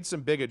Pirates have made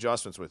some big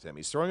adjustments with him.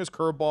 He's throwing his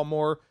curveball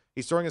more.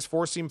 He's throwing his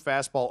four-seam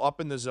fastball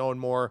up in the zone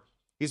more.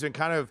 He's been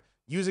kind of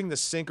using the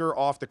sinker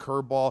off the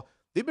curveball.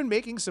 They've been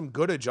making some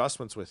good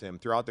adjustments with him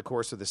throughout the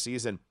course of the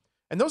season.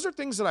 And those are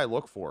things that I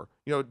look for,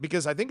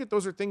 because I think that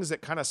those are things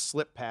that kind of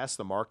slip past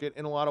the market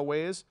in a lot of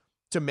ways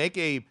to make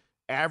a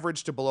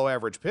average to below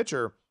average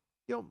pitcher,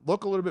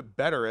 look a little bit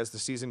better as the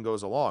season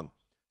goes along.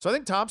 So I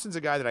think Thompson's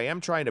a guy that I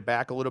am trying to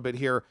back a little bit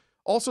here.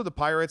 Also, the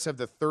Pirates have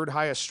the 3rd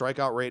highest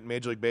strikeout rate in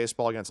Major League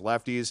Baseball against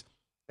lefties,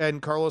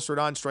 and Carlos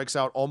Rodon strikes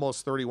out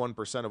almost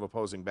 31% of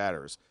opposing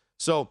batters.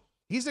 So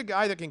he's a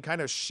guy that can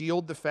kind of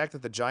shield the fact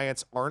that the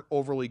Giants aren't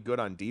overly good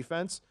on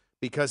defense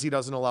because he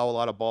doesn't allow a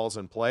lot of balls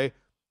in play.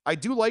 I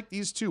do like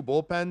these two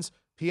bullpens.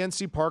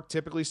 PNC Park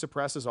typically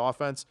suppresses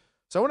offense.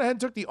 So I went ahead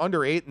and took the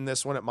under 8 in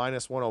this one at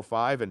minus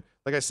 105. And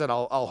like I said,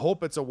 I'll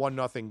hope it's a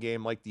 1-0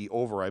 game like the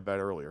over I bet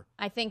earlier.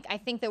 I think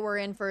that we're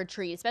in for a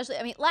treat,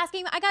 especially, last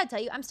game, I got to tell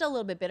you, I'm still a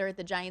little bit bitter at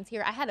the Giants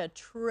here. I had a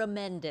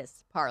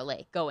tremendous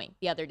parlay going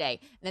the other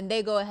day. And then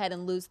they go ahead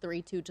and lose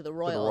 3-2 to the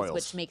Royals,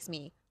 which makes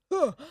me...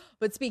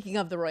 But speaking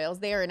of the Royals,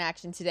 they are in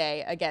action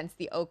today against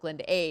the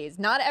Oakland A's.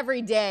 Not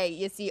every day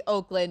you see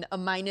Oakland a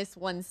minus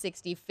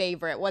 160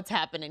 favorite. What's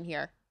happening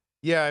here?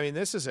 Yeah,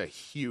 this is a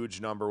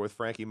huge number with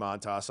Frankie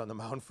Montas on the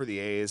mound for the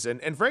A's.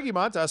 And Frankie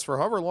Montas, for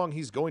however long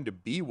he's going to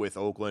be with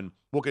Oakland,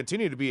 will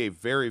continue to be a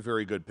very,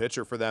 very good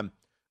pitcher for them.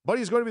 But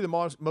he's going to be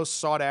the most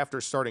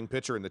sought-after starting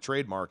pitcher in the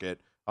trade market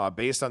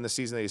based on the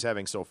season that he's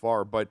having so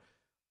far. But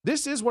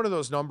this is one of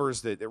those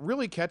numbers that it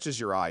really catches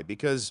your eye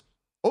because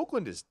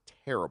Oakland is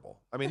terrible.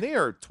 They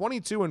are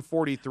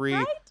 22-43,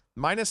 right?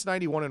 Minus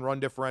 91 in run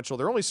differential.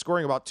 They're only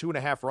scoring about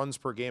 2.5 runs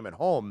per game at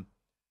home.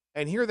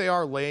 And here they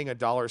are laying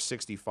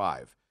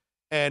 $1.65.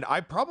 And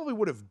I probably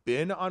would have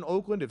been on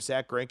Oakland if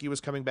Zach Greinke was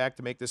coming back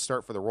to make this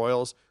start for the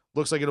Royals.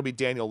 Looks like it'll be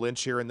Daniel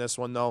Lynch here in this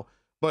one, though.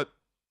 But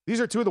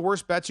these are two of the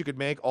worst bets you could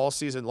make all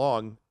season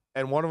long,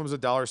 and one of them is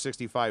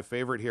 $1.65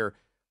 favorite here.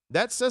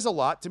 That says a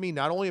lot to me,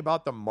 not only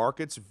about the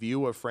market's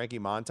view of Frankie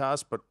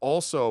Montas, but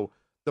also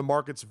the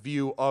market's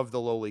view of the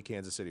lowly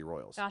Kansas City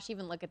Royals. Gosh,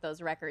 even look at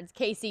those records.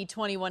 KC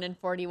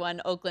 21-41,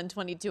 Oakland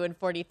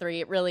 22-43.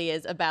 It really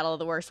is a battle of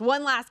the worst.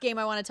 One last game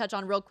I want to touch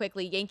on real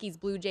quickly. Yankees,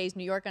 Blue Jays,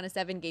 New York on a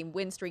 7-game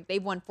win streak.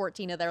 They've won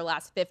 14 of their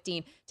last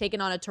 15,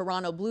 taking on a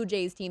Toronto Blue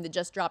Jays team that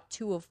just dropped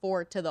 2 of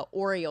 4 to the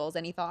Orioles.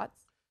 Any thoughts?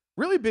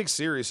 Really big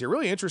series here.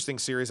 Really interesting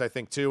series, I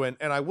think, too. And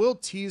I will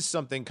tease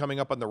something coming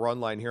up on the run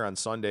line here on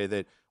Sunday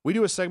that we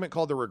do a segment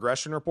called the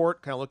Regression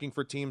Report, kind of looking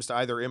for teams to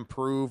either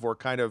improve or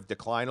kind of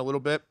decline a little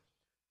bit.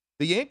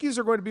 The Yankees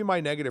are going to be my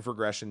negative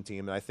regression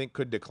team, and I think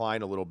could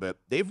decline a little bit.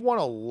 They've won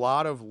a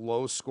lot of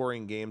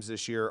low-scoring games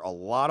this year, a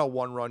lot of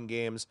one-run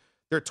games.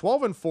 They're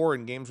 12-4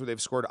 in games where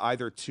they've scored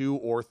either 2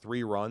 or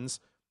 3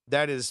 runs.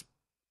 That is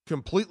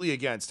completely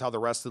against how the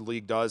rest of the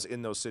league does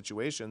in those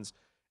situations.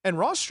 And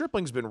Ross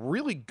Stripling's been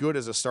really good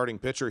as a starting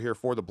pitcher here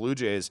for the Blue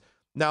Jays.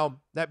 Now,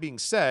 that being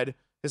said,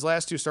 His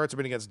last 2 starts have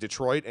been against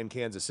Detroit and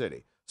Kansas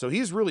City. So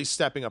he's really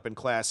stepping up in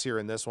class here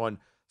in this one.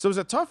 So it was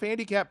a tough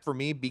handicap for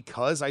me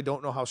because I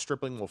don't know how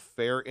Stripling will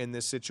fare in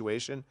this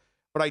situation.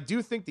 But I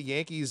do think the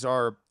Yankees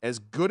are, as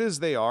good as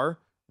they are,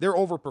 they're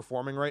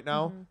overperforming right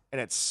now.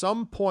 And at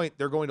some point,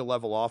 they're going to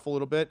level off a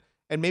little bit.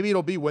 And maybe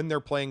it'll be when they're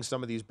playing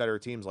some of these better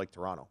teams like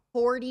Toronto.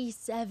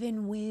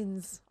 47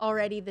 wins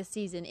already this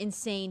season.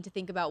 Insane to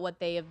think about what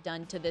they have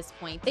done to this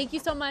point. Thank you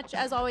so much.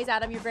 As always,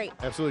 Adam, you're great.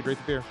 Absolutely. Great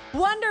to be here.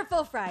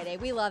 Wonderful Friday.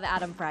 We love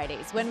Adam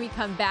Fridays. When we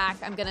come back,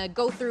 I'm going to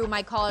go through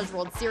my College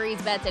World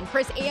Series bets, and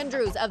Chris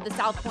Andrews of the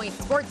South Point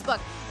Sportsbook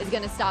is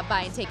going to stop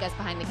by and take us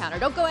behind the counter.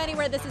 Don't go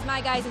anywhere. This is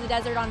My Guys in the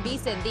Desert on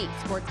VSiN, the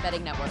Sports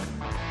Betting Network.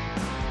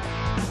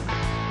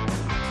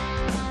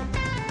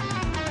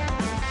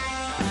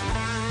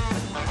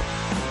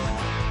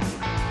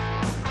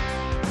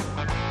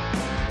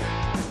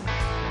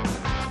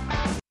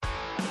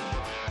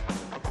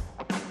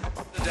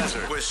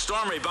 With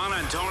Stormy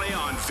Buonantony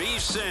on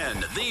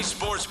VSiN, the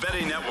Sports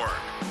Betting Network.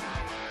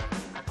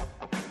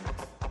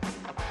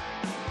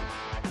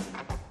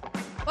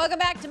 Welcome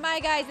back to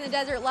My Guys in the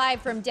Desert, live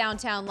from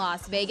downtown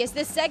Las Vegas.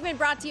 This segment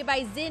brought to you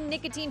by Zyn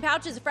Nicotine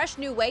Pouches, a fresh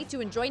new way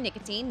to enjoy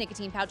nicotine.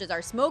 Nicotine pouches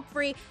are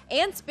smoke-free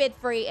and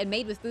spit-free and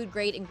made with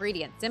food-grade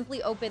ingredients.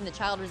 Simply open the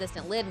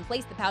child-resistant lid and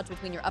place the pouch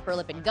between your upper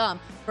lip and gum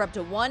for up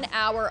to 1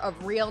 hour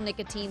of real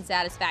nicotine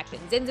satisfaction.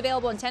 Zyn's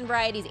available in 10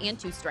 varieties and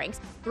 2 strengths,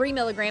 3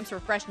 milligrams for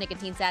fresh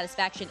nicotine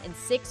satisfaction and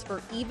 6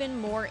 for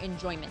even more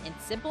enjoyment.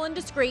 It's simple and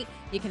discreet.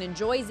 You can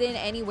enjoy Zyn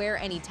anywhere,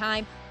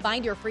 anytime.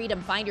 Find your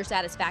freedom, find your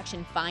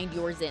satisfaction, find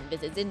your Zyn.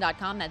 Visit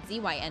Zyn.com, that's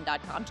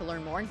ZYN.com, to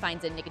learn more and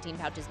find Zyn nicotine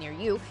pouches near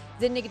you.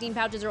 Zyn nicotine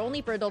pouches are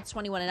only for adults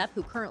 21 and up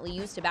who currently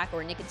use tobacco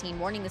or nicotine.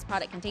 Warning, this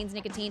product contains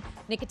nicotine.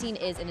 Nicotine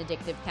is an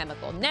addictive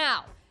chemical.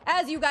 Now,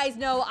 as you guys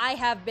know, I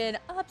have been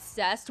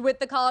obsessed with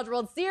the College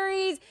World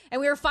Series, and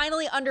we are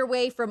finally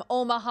underway from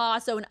Omaha.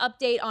 So an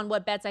update on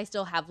what bets I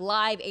still have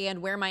live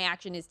and where my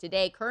action is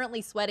today.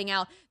 Currently sweating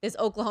out this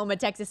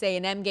Oklahoma-Texas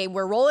A&M game.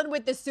 We're rolling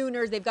with the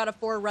Sooners. They've got a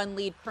 4-run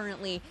lead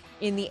currently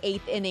in the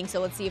 8th inning,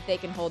 so let's see if they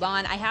can hold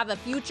on. I have a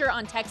future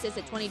on Texas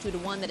at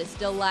 22-1 that is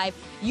still live.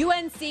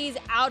 UNC's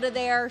out of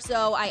there,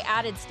 so I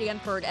added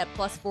Stanford at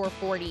plus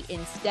 440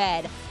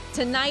 instead.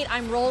 Tonight,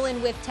 I'm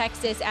rolling with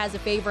Texas as a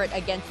favorite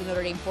against the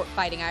Notre Dame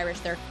Fighting Irish.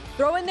 They're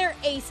throwing their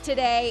ace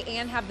today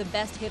and have the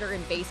best hitter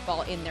in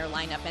baseball in their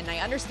lineup. And I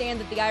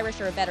understand that the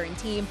Irish are a veteran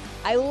team.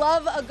 I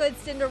love a good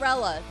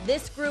Cinderella.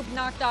 This group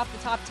knocked off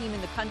the top team in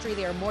the country.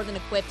 They are more than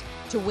equipped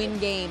to win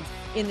games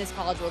in this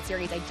College World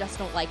Series. I just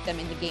don't like them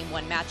in the Game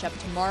 1 matchup.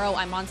 Tomorrow,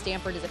 I'm on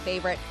Stanford as a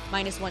favorite,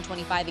 minus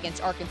 125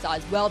 against Arkansas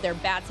as well. Their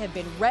bats have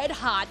been red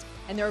hot,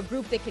 and they're a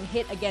group that can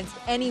hit against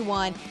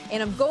anyone.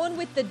 And I'm going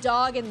with the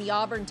dog and the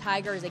Auburn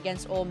Tigers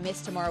against Ole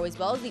Miss tomorrow, as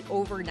well as the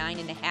over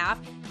 9.5.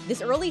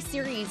 This early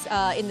series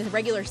in the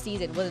regular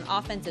season was an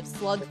offensive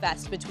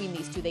slugfest between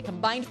these two. They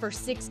combined for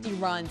 60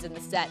 runs in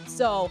the set.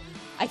 So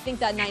I think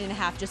that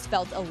 9.5 just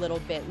felt a little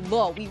bit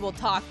low. We will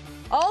talk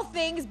all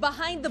things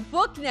behind the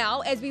book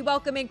now as we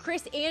welcome in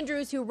Chris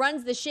Andrews, who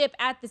runs the ship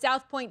at the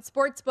South Point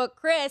Sportsbook.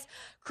 Chris,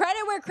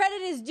 credit where credit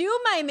is due,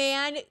 my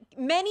man.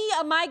 Many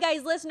of My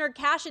Guys listener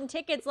cashing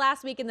tickets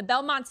last week in the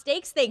Belmont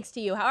Stakes, thanks to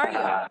you. How are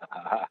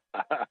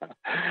you?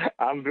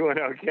 I'm doing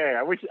okay.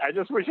 I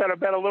just wish I'd have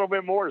bet a little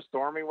bit more,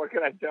 Stormy. What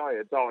can I tell you?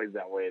 It's always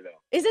that way, though.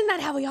 Isn't that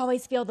how we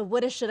always feel? The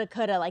woulda, shoulda,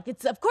 coulda. Like,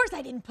 it's, of course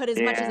I didn't put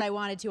as much as I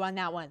wanted to on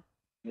that one.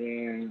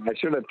 I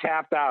should have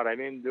tapped out. I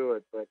didn't do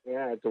it, but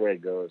yeah, that's the way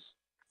it goes.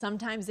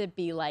 Sometimes it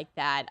be like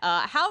that.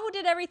 How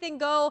did everything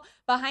go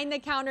behind the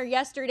counter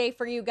yesterday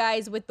for you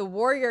guys with the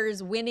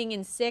Warriors winning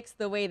in 6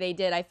 the way they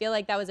did? I feel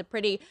like that was a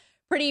pretty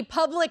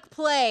public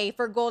play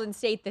for Golden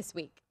State this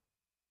week.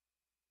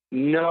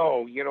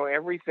 No,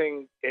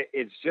 everything,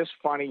 it's just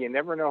funny. You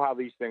never know how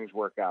these things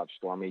work out,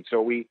 Stormy.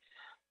 So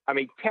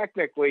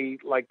technically,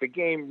 like, the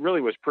game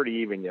really was pretty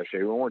even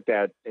yesterday. We weren't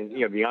that, and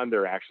the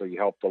under actually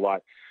helped a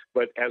lot.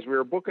 But as we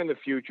were booking the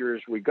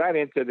futures, we got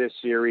into this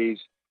series,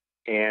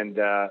 and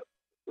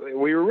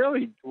we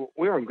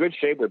were in good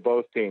shape with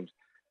both teams.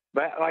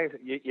 But like,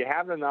 you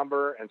have the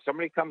number, and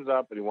somebody comes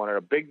up and he wanted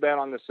a big bet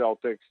on the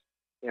Celtics.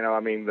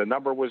 The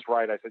number was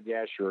right. I said,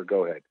 yeah, sure,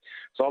 go ahead.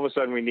 So all of a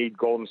sudden, we need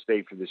Golden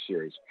State for this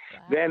series. Wow.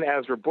 Then,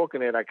 as we're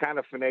booking it, I kind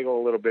of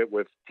finagle a little bit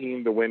with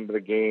team to win the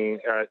game.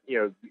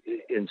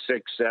 In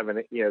 6,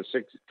 7,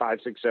 5,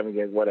 6, 7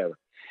 games, whatever.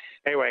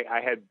 Anyway,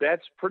 I had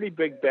pretty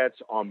big bets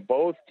on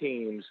both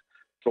teams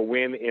to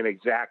win in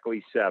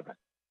exactly 7.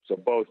 So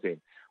both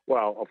teams.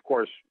 Well, of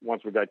course,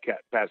 once we got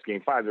past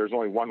Game 5, there's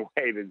only one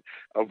way to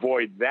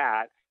avoid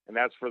that, and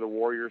that's for the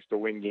Warriors to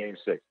win Game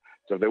 6.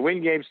 So if they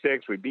win Game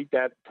 6, we beat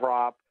that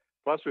prop.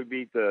 Plus, we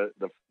beat the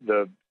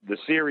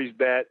series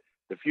bet.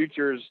 The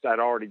futures had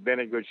already been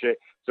in good shape.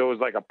 So it was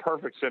like a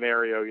perfect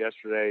scenario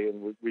yesterday,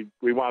 and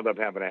we wound up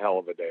having a hell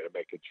of a day, to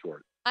make it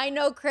short. I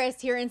know,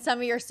 Chris, hearing some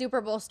of your Super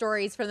Bowl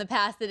stories from the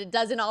past, that it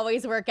doesn't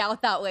always work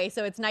out that way.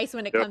 So it's nice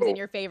when it comes in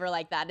your favor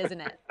like that,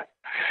 isn't it?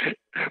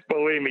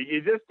 Believe me,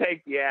 you just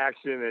take the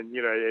action, and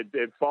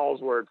it falls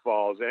where it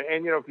falls.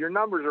 And if your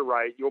numbers are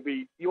right, you'll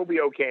be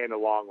okay in the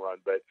long run.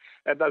 But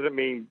that doesn't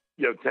mean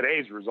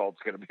today's result's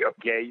going to be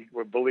okay.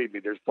 Believe me,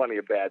 there's plenty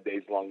of bad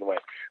days along the way.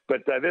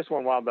 But this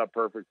one wound up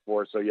perfect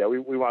for us. So yeah,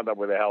 we wound up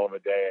with a hell of a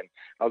day. And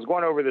I was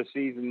going over the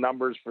season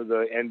numbers for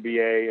the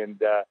NBA,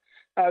 and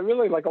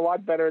really like a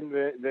lot better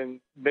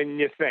than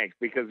you think,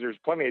 because there's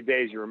plenty of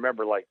days you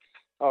remember like,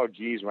 oh,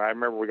 geez, I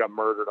remember we got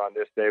murdered on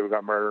this day, we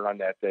got murdered on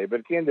that day. But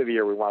at the end of the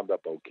year, we wound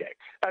up okay.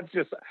 That's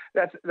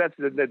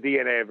the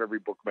DNA of every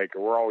bookmaker.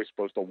 We're always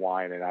supposed to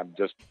whine, and I'm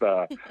just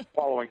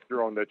following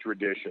through on the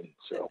tradition.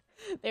 So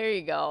there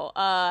you go.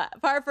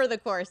 Par for the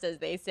course, as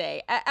they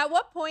say. At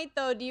what point,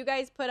 though, do you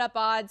guys put up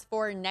odds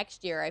for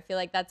next year? I feel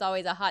like that's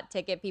always a hot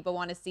ticket. People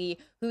want to see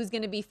who's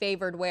going to be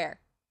favored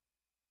where.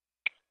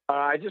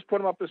 I just put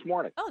them up this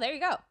morning. Oh, there you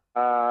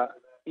go.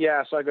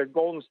 Yeah, so I got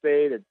Golden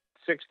State at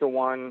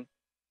 6-1.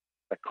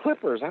 The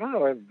Clippers, I don't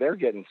know if they're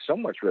getting so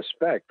much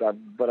respect,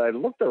 but I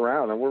looked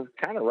around and we're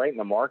kind of right in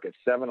the market,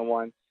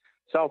 7-1.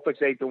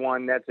 Celtics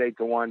 8-1, Nets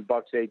 8-1,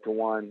 Bucks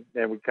 8-1,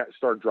 and we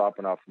start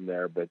dropping off from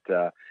there. But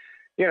I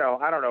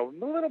don't know,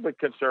 a little bit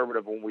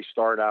conservative when we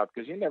start out,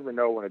 because you never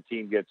know when a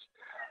team gets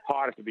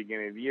hot at the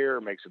beginning of the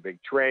year, makes a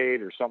big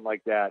trade or something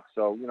like that.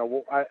 So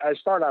I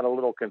start out a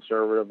little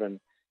conservative, and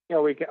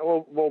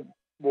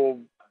we'll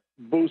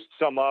boost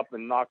some up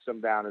and knock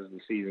some down as the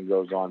season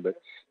goes on. But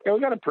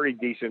we got a pretty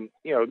decent,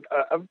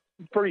 a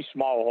pretty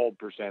small hold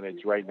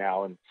percentage right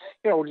now, and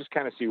we'll just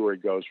kind of see where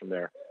it goes from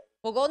there.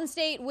 Well, Golden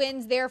State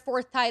wins their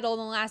 4th title in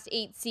the last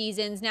 8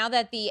 seasons. Now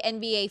that the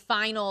NBA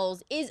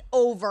Finals is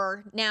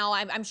over, now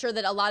I'm sure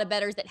that a lot of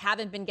bettors that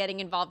haven't been getting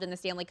involved in the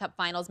Stanley Cup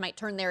Finals might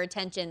turn their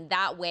attention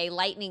that way.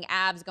 Lightning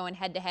Avs going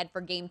head-to-head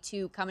for Game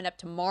 2 coming up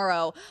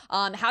tomorrow.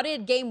 How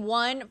did Game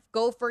 1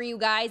 go for you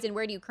guys, and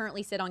where do you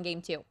currently sit on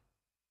Game 2?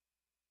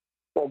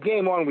 Well,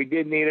 Game 1, we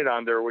did need it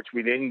under, which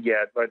we didn't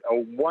get, but a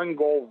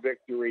 1-goal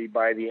victory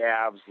by the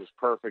Avs was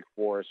perfect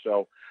for us.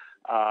 So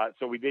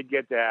we did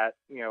get that.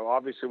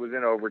 Obviously it was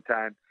in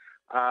overtime.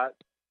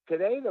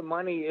 Today the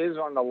money is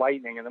on the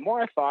Lightning, and the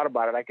more I thought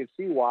about it, I could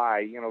see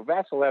why.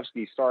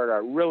 Vasilevsky started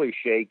out really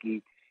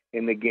shaky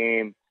in the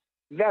game.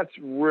 That's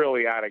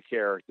really out of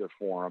character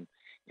for him.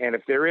 And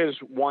if there is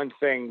one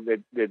thing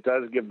that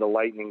does give the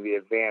Lightning the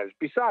advantage,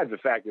 besides the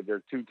fact that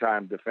they're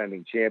 2-time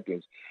defending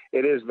champions,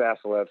 it is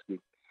Vasilevsky.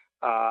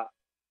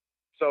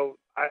 So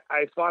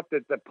I thought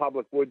that the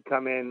public would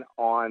come in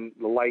on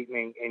the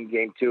Lightning in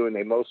Game 2, and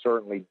they most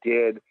certainly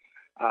did.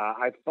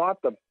 I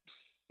thought the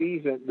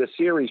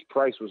series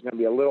price was going to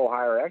be a little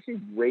higher. I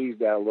actually raised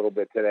that a little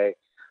bit today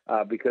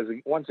because,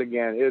 once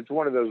again, it's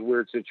one of those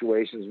weird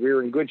situations. We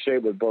were in good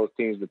shape with both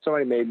teams, but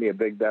somebody made me a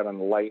big bet on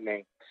the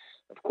Lightning.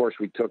 Of course,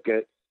 we took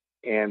it.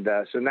 And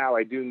so now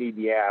I do need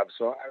the Avs.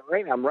 So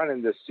right now I'm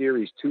running this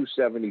series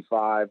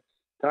 275.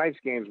 Tonight's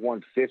game's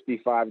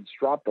 155. It's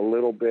dropped a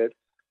little bit.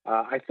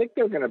 I think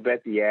they're going to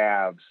bet the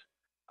Avs.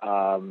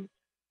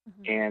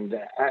 And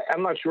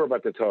I'm not sure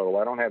about the total.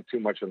 I don't have too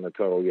much on the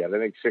total yet. I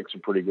think 6 is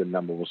a pretty good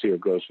number. We'll see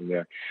what goes from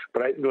there.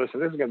 But listen,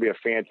 this is going to be a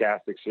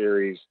fantastic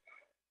series.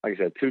 Like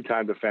I said,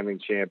 2-time defending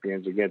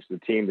champions against the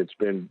team that's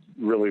been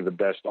really the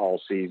best all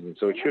season.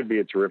 So it should be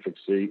a terrific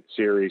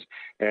series.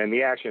 And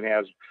the action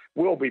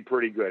will be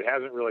pretty good.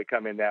 Hasn't really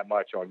come in that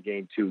much on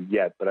Game 2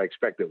 yet, but I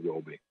expect it will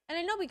be. And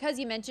I know, because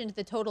you mentioned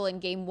the total in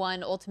Game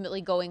 1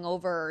 ultimately going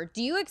over,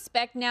 do you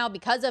expect now,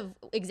 because of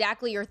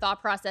exactly your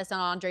thought process on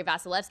Andre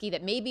Vasilevsky,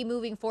 that maybe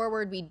moving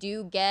forward we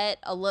do get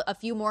a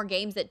few more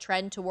games that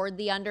trend toward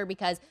the under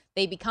because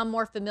they become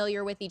more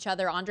familiar with each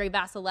other? Andre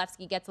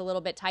Vasilevsky gets a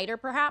little bit tighter,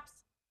 perhaps?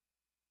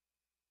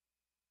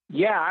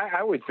 Yeah,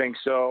 I would think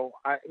so.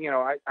 I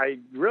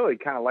really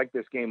kind of like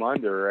this game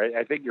under.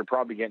 I think you're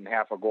probably getting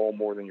half a goal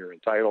more than you're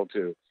entitled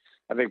to.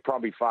 I think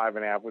probably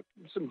 5.5 with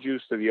some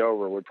juice to the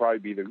over would probably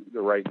be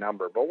the right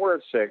number. But we're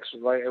at 6.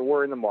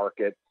 We're in the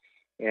market,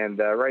 and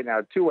right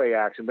now 2-way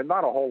action, but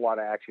not a whole lot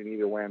of action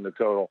either way in the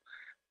total.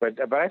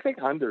 But I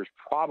think under is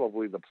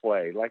probably the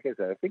play. Like I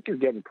said, I think you're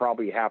getting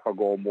probably half a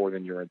goal more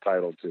than you're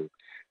entitled to.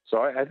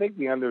 So I think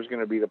the under is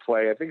going to be the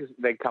play. I think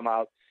they come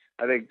out.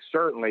 I think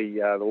certainly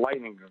the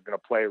Lightning are going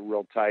to play it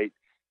real tight.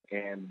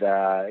 And,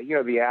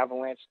 the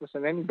Avalanche,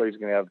 listen, anybody's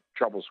going to have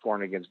trouble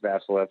scoring against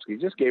Vasilevsky. He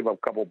just gave up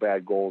a couple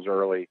bad goals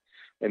early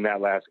in that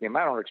last game.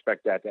 I don't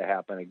expect that to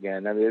happen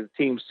again. I mean, the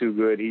team's too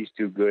good. He's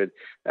too good.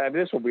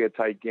 This will be a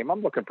tight game.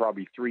 I'm looking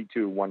probably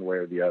 3-2 one way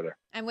or the other.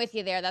 I'm with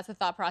you there. That's a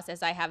thought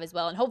process I have as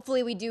well. And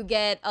hopefully we do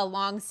get a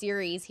long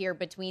series here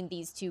between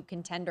these two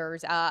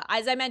contenders.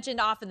 As I mentioned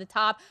off of the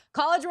top,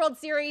 College World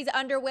Series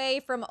underway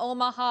from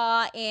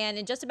Omaha. And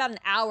in just about an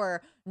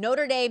hour,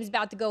 Notre Dame's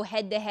about to go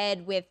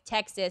head-to-head with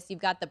Texas. You've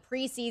got the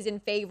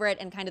preseason favorite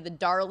and kind of the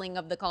darling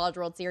of the College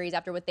World Series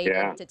after what they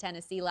did to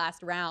Tennessee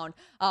last round.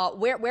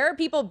 Where are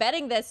people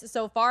betting this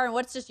so far, and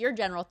what's just your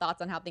general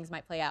thoughts on how things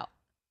might play out?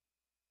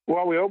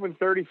 Well, we opened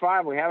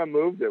 35. We haven't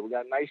moved it. We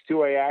got nice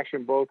 2-way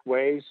action both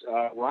ways.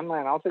 Run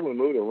line, I don't think we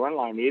moved the run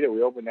line either.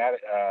 We opened that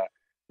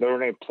Notre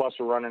Dame plus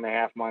a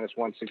 1.5 minus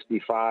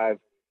 165.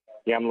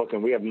 Yeah, I'm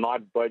looking. We have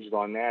not budged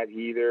on that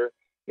either.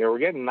 we're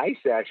getting nice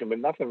action, but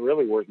nothing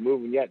really worth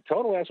moving yet.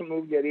 Total hasn't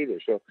moved yet either.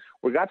 So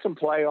we got some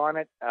play on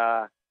it.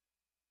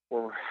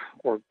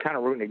 We're kind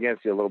of rooting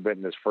against you a little bit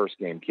in this first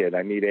game, kid.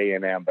 I need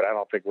A&M, but I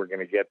don't think we're going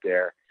to get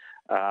there.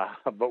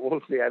 But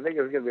we'll see. I think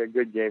it's going to be a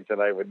good game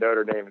tonight with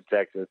Notre Dame and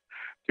Texas.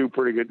 Two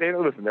pretty good.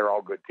 They're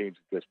all good teams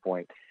at this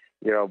point.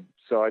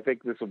 So I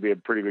think this will be a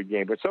pretty good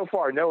game. But so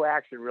far, no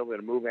action really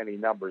to move any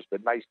numbers,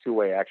 but nice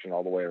two-way action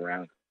all the way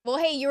around. Well,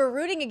 hey, you were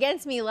rooting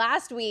against me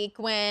last week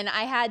when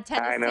I had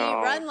Tennessee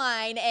run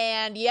line,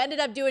 and you ended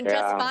up doing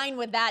just fine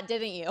with that,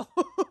 didn't you?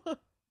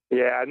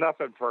 Yeah,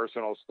 nothing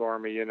personal,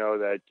 Stormy. You know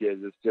that,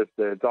 kid.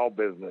 It's all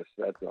business.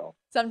 That's all.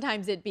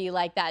 Sometimes it'd be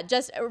like that.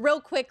 Just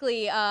real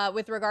quickly,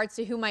 with regards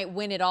to who might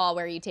win it all,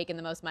 where are you taking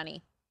the most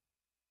money?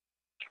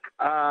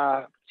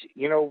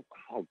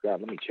 Oh God,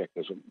 let me check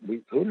this.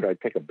 Who did I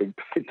take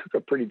I took a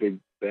pretty big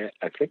bet.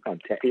 I think on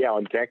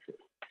Texas.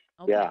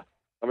 Okay. Yeah,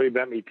 somebody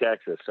bet me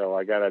Texas, so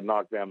I got to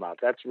knock them out.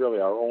 That's really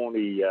our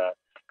only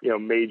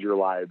major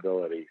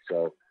liability.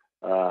 So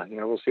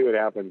we'll see what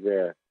happens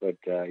there. But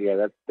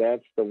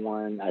that's the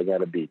one I got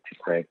to beat.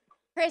 Right.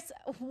 Chris,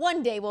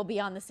 one day we'll be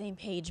on the same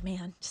page,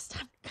 man. Just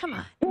come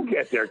on. We'll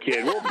get there,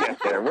 kid. We'll get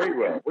there.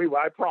 We will.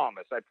 I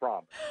promise.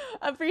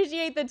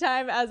 Appreciate the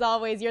time as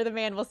always. You're the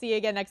man. We'll see you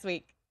again next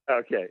week.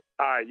 Okay.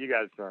 All right. You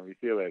guys, Stormy.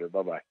 See you later.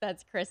 Bye-bye.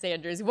 That's Chris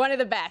Andrews, one of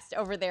the best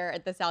over there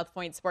at the South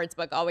Point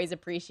Sportsbook. Always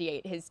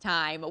appreciate his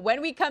time.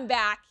 When we come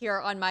back here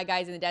on My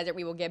Guys in the Desert,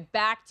 we will get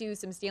back to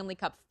some Stanley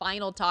Cup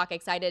final talk.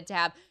 Excited to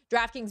have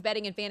DraftKings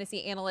betting and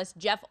fantasy analyst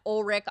Jeff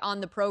Ulrich on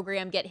the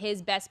program, get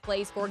his best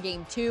plays for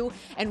Game 2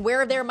 and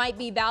where there might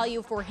be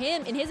value for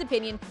him, in his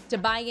opinion, to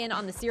buy in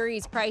on the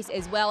series price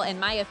as well, and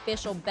my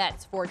official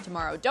bets for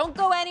tomorrow. Don't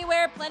go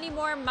anywhere. Plenty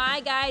more My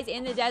Guys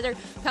in the Desert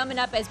coming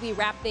up as we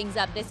wrap things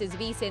up. This is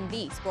VSiN,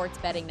 the Sports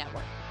Betting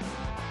Network.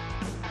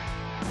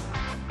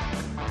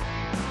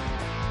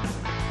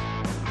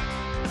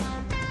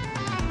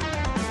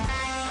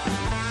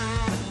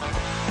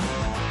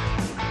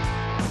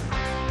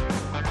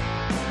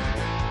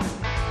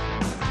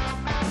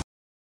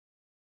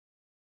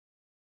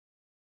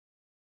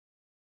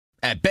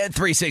 At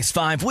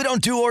Bet365, we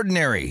don't do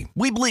ordinary.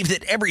 We believe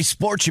that every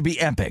sport should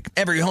be epic.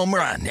 Every home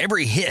run,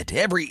 every hit,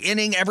 every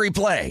inning, every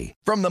play.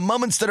 From the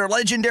moments that are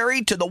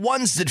legendary to the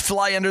ones that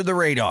fly under the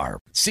radar.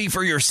 See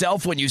for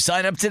yourself when you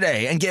sign up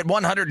today and get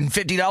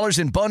 $150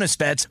 in bonus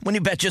bets when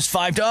you bet just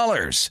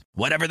 $5.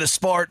 Whatever the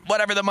sport,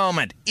 whatever the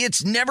moment,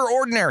 it's never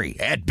ordinary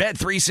at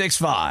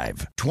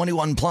Bet365.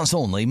 21 plus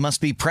only. Must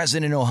be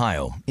present in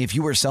Ohio. If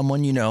you or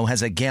someone you know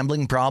has a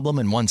gambling problem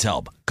and wants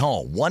help,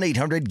 call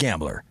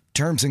 1-800-GAMBLER.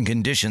 Terms and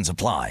conditions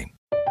apply.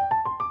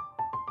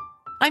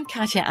 I'm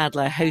Katya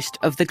Adler, host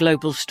of The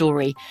Global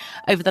Story.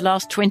 Over the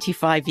last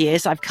 25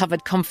 years, I've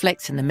covered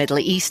conflicts in the Middle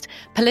East,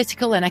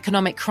 political and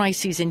economic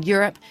crises in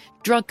Europe,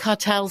 drug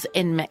cartels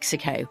in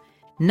Mexico.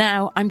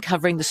 Now I'm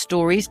covering the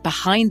stories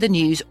behind the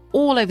news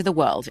all over the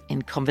world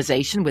in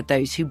conversation with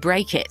those who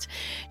break it.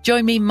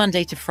 Join me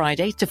Monday to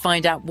Friday to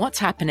find out what's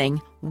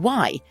happening,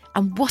 why,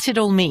 and what it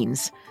all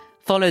means.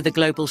 Follow The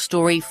Global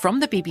Story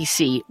from the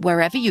BBC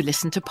wherever you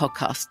listen to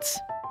podcasts.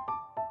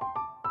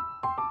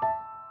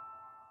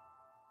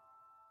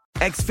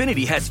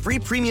 Xfinity has free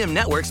premium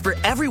networks for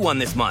everyone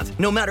this month,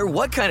 no matter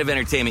what kind of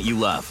entertainment you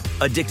love.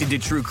 Addicted to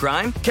true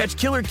crime? Catch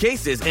killer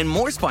cases and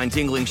more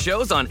spine-tingling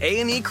shows on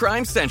A&E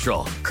Crime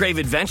Central. Crave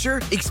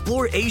adventure?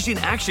 Explore Asian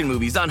action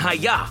movies on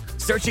Hi-YAH.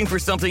 Searching for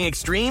something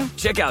extreme?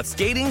 Check out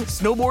skating,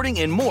 snowboarding,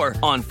 and more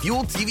on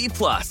Fuel TV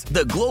Plus,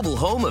 the global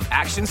home of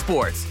action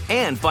sports.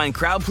 And find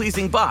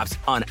crowd-pleasing bops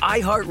on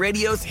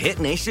iHeartRadio's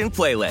Hit Nation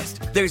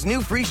playlist. There's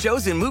new free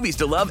shows and movies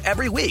to love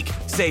every week.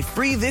 Say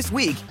free this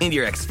week in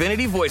your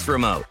Xfinity voice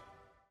remote.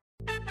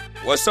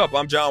 What's up?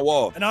 I'm John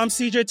Wall. And I'm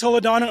CJ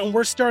Toledano, and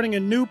we're starting a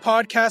new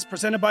podcast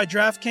presented by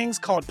DraftKings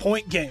called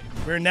Point Game.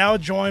 We're now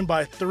joined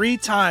by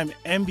three-time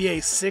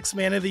NBA Sixth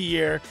Man of the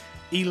Year,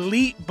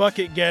 elite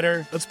bucket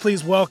getter. Let's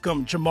please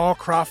welcome Jamal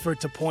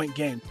Crawford to Point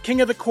Game. King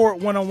of the Court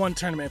one-on-one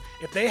tournament.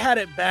 If they had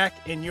it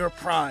back in your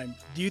prime,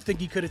 do you think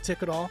you could have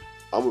took it all?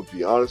 I'm going to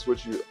be honest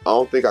with you. I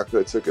don't think I could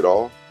have took it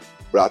all,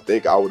 but I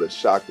think I would have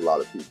shocked a lot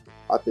of people.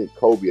 I think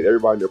Kobe and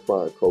everybody in their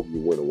prime, Kobe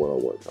would win a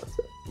one-on-one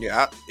contest.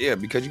 Yeah,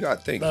 because you got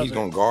to think. He's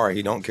going to guard.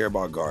 He don't care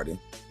about guarding.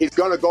 He's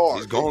going to guard.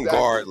 He's going to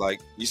guard.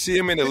 Like, you see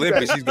him in the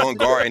Olympics, he's going to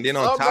guard. And then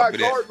on top of that. I'm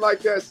not guarding like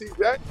that,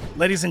 CJ.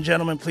 Ladies and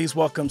gentlemen, please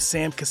welcome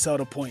Sam Cassell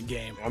to Point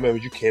Game. I remember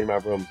you came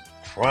out from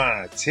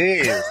crying,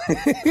 tears.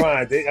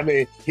 Crying. I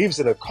mean, he was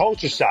in a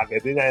culture shock.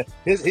 And then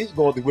he's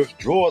going through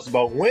withdrawals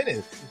about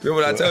winning.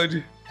 Remember what I told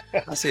you?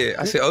 I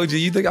said, OG,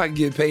 you think I can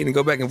get paid and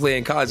go back and play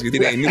in college because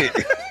it ain't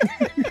it?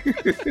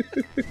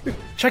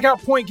 Check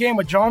out Point Game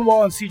with John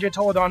Wall and CJ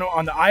Toledano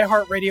on the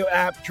iHeartRadio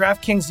app,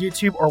 DraftKings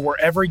YouTube, or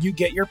wherever you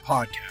get your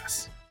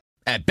podcasts.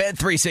 At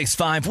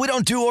Bet365, we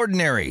don't do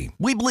ordinary.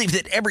 We believe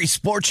that every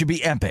sport should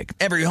be epic.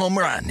 Every home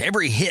run,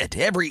 every hit,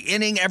 every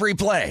inning, every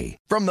play.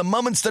 From the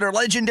moments that are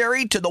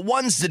legendary to the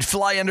ones that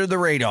fly under the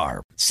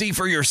radar. See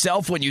for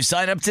yourself when you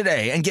sign up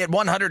today and get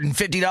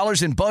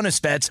 $150 in bonus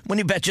bets when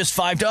you bet just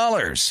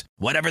 $5.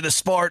 Whatever the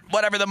sport,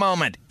 whatever the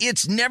moment,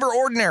 it's never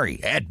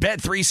ordinary at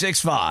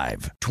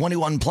Bet365.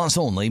 21 plus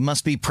only.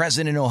 Must be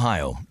present in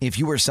Ohio. If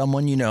you or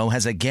someone you know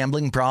has a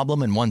gambling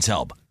problem and wants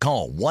help,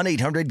 call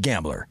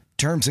 1-800-GAMBLER.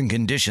 Terms and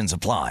conditions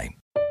apply.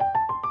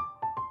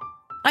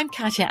 I'm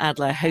Katya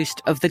Adler,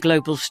 host of The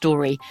Global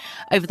Story.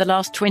 Over the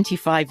last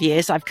 25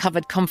 years, I've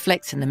covered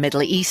conflicts in the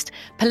Middle East,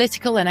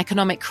 political and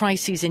economic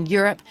crises in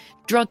Europe,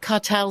 drug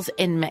cartels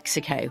in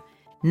Mexico.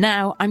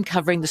 Now I'm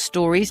covering the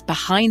stories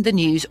behind the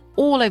news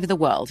all over the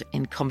world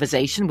in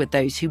conversation with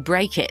those who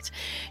break it.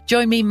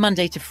 Join me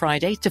Monday to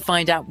Friday to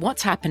find out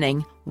what's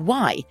happening,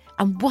 why,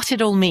 and what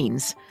it all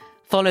means.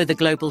 Follow The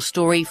Global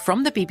Story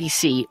from the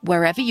BBC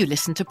wherever you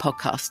listen to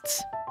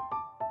podcasts.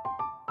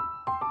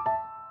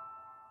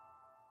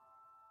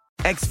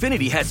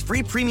 Xfinity has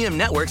free premium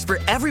networks for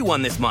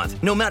everyone this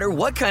month, no matter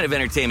what kind of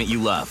entertainment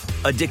you love.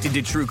 Addicted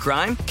to true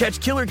crime? Catch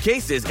killer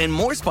cases and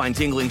more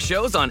spine-tingling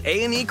shows on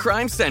A&E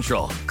Crime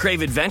Central.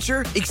 Crave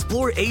adventure?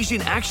 Explore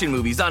Asian action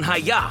movies on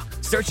Hi-YAH.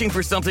 Searching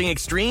for something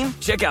extreme?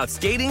 Check out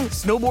skating,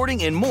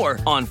 snowboarding, and more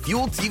on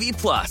Fuel TV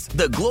Plus,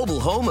 the global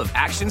home of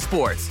action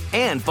sports.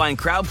 And find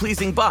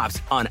crowd-pleasing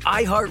bops on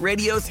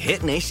iHeartRadio's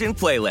Hit Nation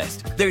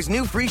playlist. There's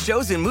new free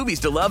shows and movies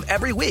to love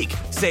every week.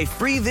 Say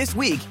free this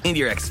week in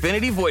your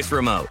Xfinity voice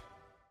remote.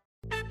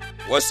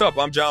 What's up?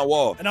 I'm John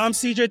Wall. And I'm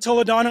CJ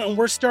Toledano, and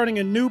we're starting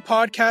a new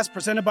podcast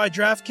presented by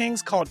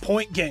DraftKings called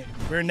Point Game.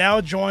 We're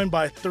now joined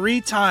by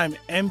three-time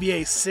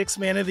NBA Sixth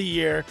Man of the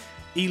Year,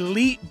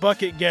 elite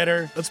bucket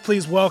getter. Let's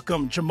please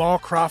welcome Jamal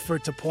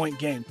Crawford to Point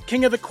Game.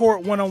 King of the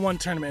Court one-on-one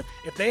tournament.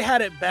 If they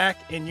had it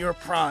back in your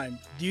prime,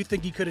 do you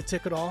think you could have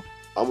took it all?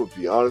 I'm going to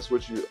be honest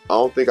with you. I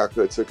don't think I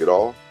could have took it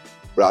all,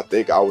 but I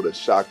think I would have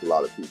shocked a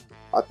lot of people.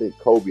 I think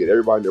Kobe and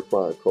everybody in their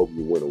prime, Kobe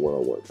would win a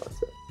one-on-one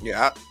contest.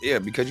 Yeah,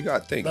 because you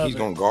got to think, he's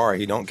going to guard.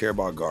 He don't care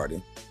about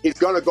guarding. He's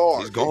going to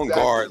guard. He's going to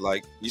guard.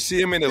 Like, you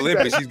see him in the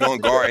Olympics, he's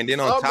going to guard. And then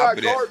on top of that.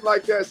 I'm not guarding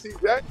like that,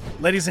 CJ.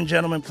 Ladies and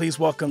gentlemen, please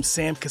welcome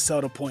Sam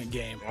Cassell to Point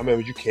Game. I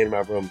remember you came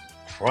out from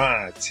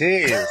crying,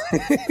 tears.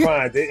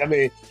 I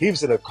mean, he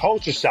was in a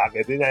culture shock.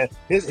 And then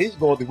he's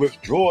going through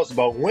withdrawals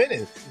about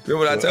winning.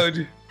 Remember what I told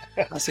you?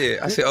 I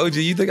said, OG,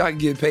 you think I can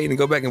get paid and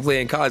go back and play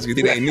in college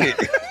because it ain't it?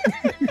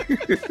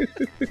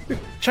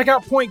 Check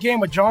out Point Game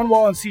with John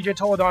Wall and CJ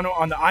Toledano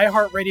on the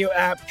iHeartRadio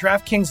app,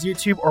 DraftKings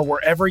YouTube, or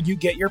wherever you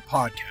get your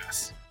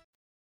podcasts.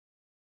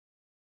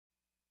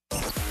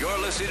 You're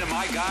listening to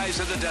My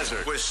Guys in the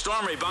Desert with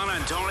Stormy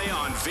Bonantoni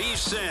on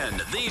VSiN,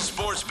 the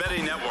Sports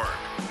Betting Network.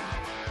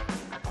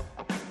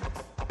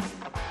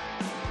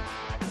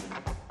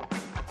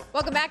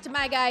 Welcome back to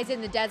My Guys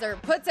in the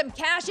Desert. Put some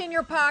cash in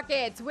your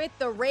pockets with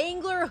the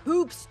Wrangler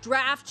Hoops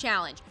Draft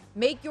Challenge.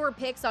 Make your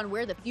picks on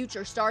where the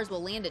future stars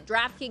will land at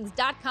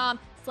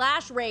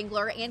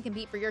DraftKings.com/Wrangler and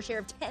compete for your share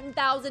of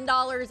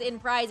 $10,000 in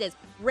prizes.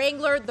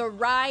 Wrangler, the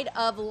ride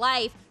of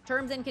life.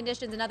 Terms and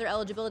conditions and other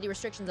eligibility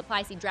restrictions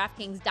apply. See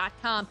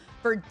DraftKings.com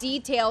for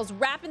details.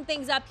 Wrapping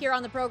things up here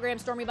on the program,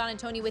 Stormy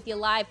Bonantoni with you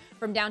live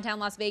from downtown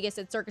Las Vegas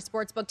at Circus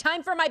Sportsbook.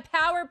 Time for my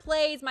power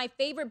plays, my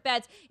favorite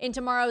bets in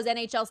tomorrow's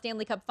NHL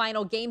Stanley Cup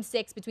Final, Game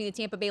 6 between the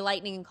Tampa Bay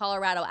Lightning and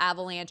Colorado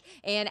Avalanche.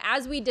 And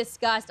as we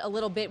discussed a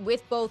little bit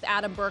with both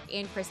Adam Burke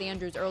and Chris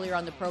Andrews earlier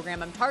on the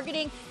program, I'm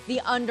targeting the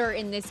under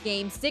in this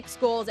game, 6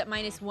 goals at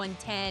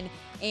 -110.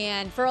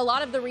 And for a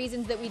lot of the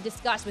reasons that we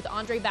discussed, with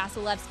Andrei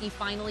Vasilevskiy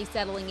finally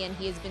settling in,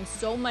 he has been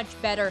so much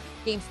better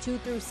games 2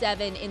 through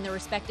 7 in the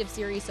respective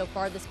series so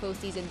far this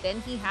postseason than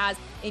he has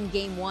in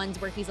game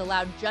 1s, where he's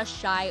allowed just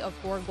shy of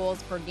 4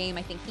 goals per game.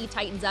 I think he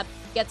tightens up,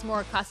 gets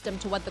more accustomed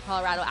to what the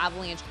Colorado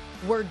Avalanche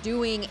were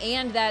doing,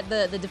 and that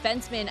the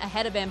defensemen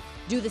ahead of him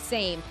do the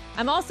same.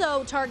 I'm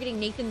also targeting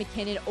Nathan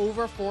MacKinnon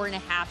over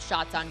 4.5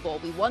 shots on goal.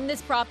 We won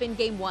this prop in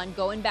game 1,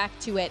 going back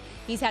to it.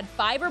 He's had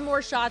 5 or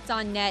more shots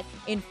on net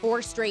in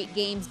 4 straight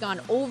games,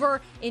 gone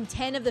over in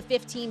 10 of the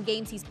 15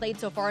 games he's played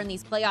so far in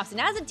these playoffs.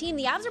 And as a team,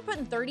 the Avs are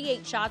putting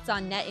 38 shots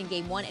on net in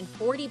game 1 and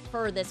 40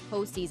 per this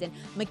postseason.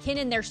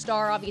 MacKinnon, their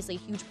star, obviously a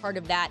huge part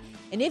of that.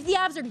 And if the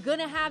Avs are going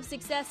to have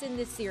success in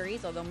this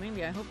series, although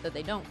maybe I hope that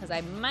they don't, because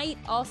I might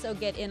also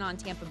get in on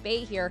Tampa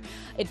Bay here,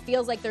 it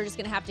feels like they're just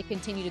going to have to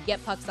continue to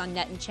get pucks on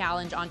net and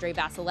challenge Andrei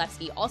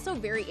Vasilevskiy. Also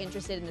very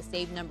interested in the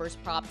save numbers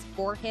props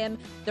for him.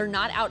 They're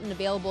not out and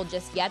available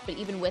just yet, but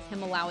even with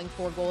him allowing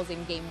 4 goals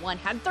in game 1,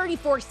 had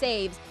 34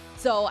 saves.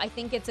 So I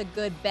think it's a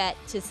good bet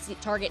to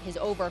target his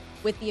over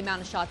with the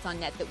amount of shots on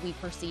net that we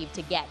perceive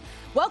to get.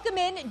 Welcome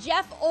in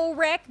Jeff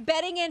Ulrich,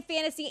 betting and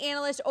fantasy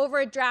analyst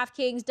over at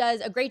DraftKings,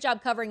 does a great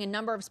job covering a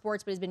number of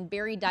sports, but has been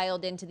very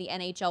dialed into the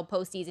NHL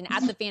postseason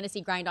at the Fantasy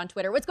Grind on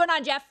Twitter. What's going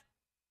on, Jeff?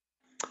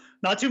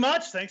 Not too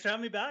much. Thanks for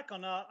having me back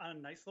on a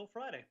nice little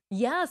Friday.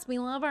 Yes, we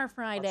love our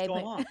Friday.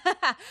 What's going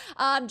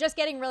on? Just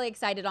getting really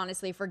excited,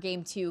 honestly, for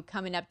Game 2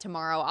 coming up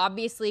tomorrow.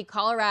 Obviously,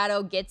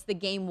 Colorado gets the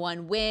Game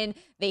 1 win.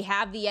 They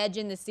have the edge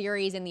in the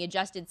series and the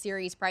adjusted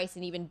series price,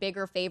 an even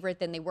bigger favorite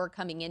than they were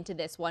coming into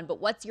this one. But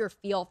what's your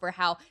feel for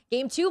how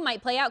Game 2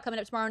 might play out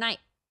coming up tomorrow night?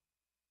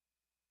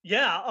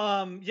 Yeah,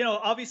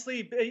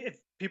 obviously, if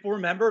people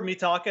remember me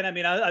talking, I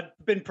mean, I've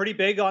been pretty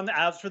big on the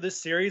Avs for this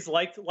series,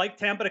 like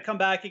Tampa to come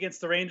back against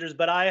the Rangers,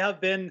 but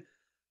I've been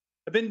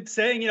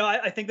saying,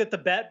 I think that the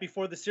bet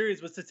before the series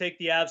was to take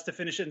the Avs to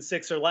finish it in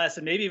 6 or less,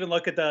 and maybe even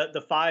look at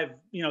the 5,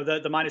 the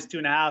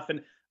 -2.5,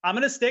 and I'm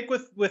going to stick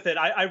with it.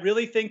 I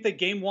really think that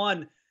Game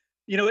 1,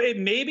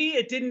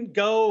 it didn't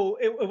go,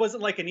 it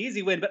wasn't like an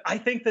easy win, but I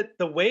think that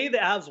the way the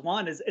Avs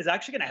won is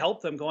actually going to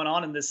help them going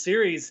on in this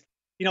series.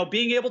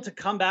 Being able to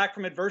come back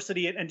from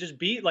adversity and just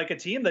beat like a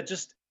team that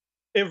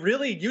it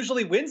really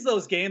usually wins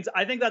those games.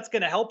 I think that's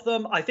going to help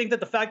them. I think that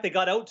the fact they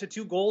got out to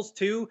 2 goals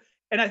too,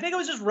 and I think it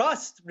was just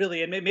rust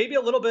really, and maybe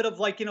a little bit of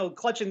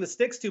clutching the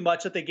sticks too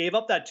much that they gave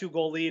up that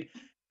 2-goal lead.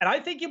 And I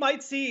think you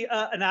might see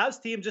an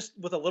Avs team just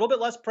with a little bit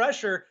less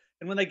pressure.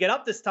 And when they get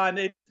up this time,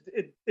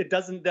 it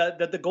doesn't,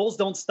 the goals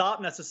don't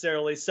stop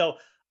necessarily. So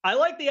I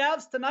like the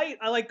Avs tonight.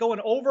 I like going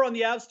over on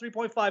the Avs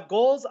 3.5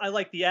 goals. I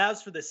like the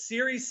Avs for the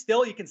series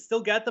still. You can still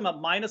get them at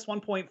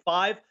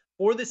 -1.5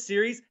 for this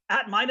series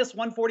at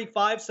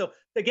 -145. So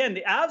again,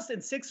 the Avs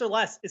in 6 or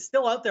less is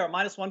still out there at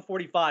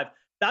 -145.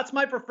 That's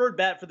my preferred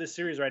bet for this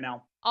series right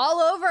now. All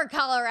over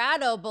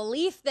Colorado.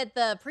 Belief that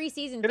the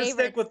preseason favorites.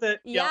 Stick with it.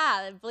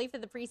 Yeah, belief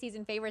that the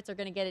preseason favorites are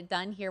going to get it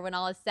done here when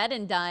all is said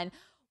and done.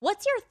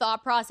 What's your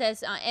thought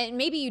process? And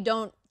maybe you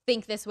don't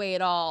think this way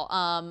at all.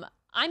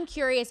 I'm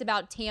curious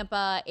about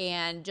Tampa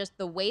and just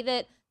the way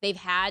that they've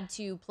had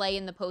to play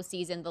in the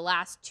postseason the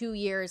last 2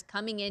 years,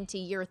 coming into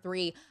year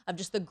 3 of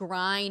just the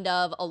grind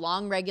of a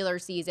long regular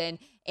season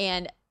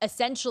and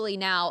essentially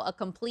now a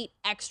complete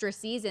extra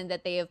season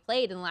that they have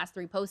played in the last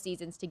 3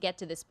 postseasons to get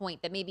to this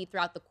point, that maybe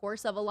throughout the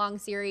course of a long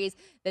series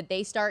that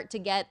they start to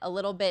get a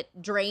little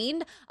bit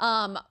drained.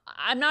 I'm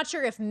not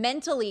sure if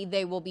mentally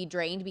they will be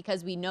drained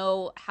because we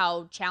know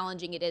how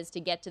challenging it is to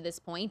get to this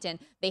point and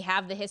they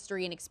have the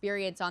history and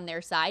experience on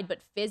their side,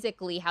 but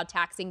physically how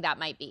taxing that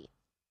might be.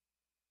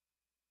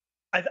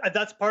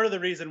 That's part of the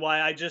reason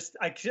why I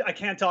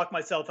can't talk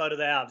myself out of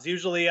the Avs.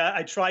 Usually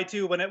I try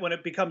to when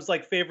it becomes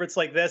like favorites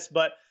like this,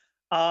 but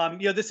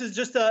this is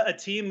just a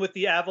team with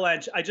the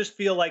Avalanche. I just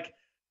feel like,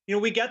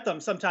 we get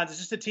them sometimes. It's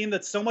just a team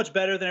that's so much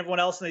better than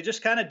everyone else, and they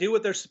just kind of do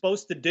what they're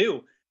supposed to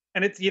do.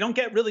 And you don't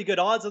get really good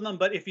odds on them,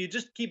 but if you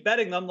just keep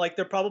betting them, like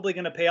they're probably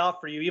going to pay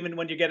off for you, even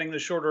when you're getting the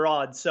shorter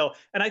odds. So,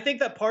 and I think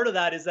that part of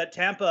that is that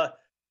Tampa,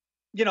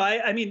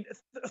 I mean,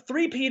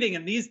 three-peating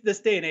in this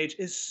day and age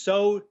is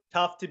so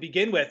tough to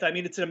begin with. I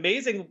mean, it's an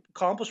amazing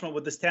accomplishment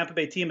what this Tampa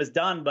Bay team has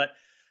done. But,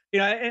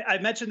 I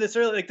mentioned this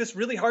earlier, like this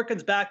really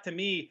harkens back to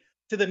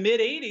the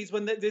mid-'80s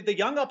when the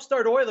young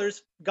upstart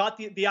Oilers got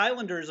the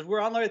Islanders, who were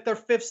on like their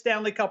 5th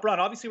Stanley Cup run.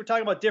 Obviously, we're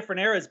talking about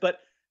different eras, but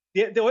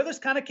the Oilers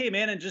kind of came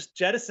in and just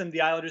jettisoned the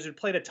Islanders, who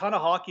played a ton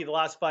of hockey the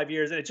last 5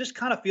 years. And it just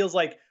kind of feels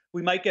like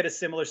we might get a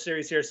similar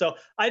series here. So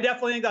I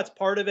definitely think that's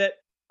part of it.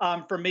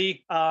 For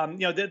me,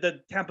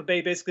 the Tampa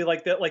Bay basically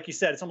like you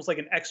said, it's almost like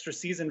an extra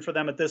season for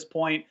them at this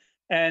point.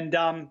 And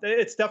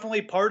it's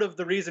definitely part of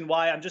the reason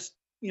why I'm just,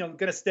 going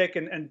to stick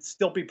and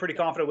still be pretty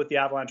confident with the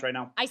Avalanche right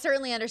now. I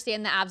certainly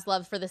understand the Avs'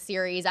 love for the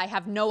series. I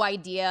have no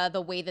idea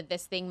the way that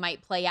this thing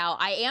might play out.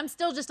 I am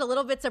still just a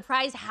little bit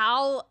surprised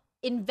how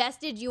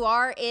invested you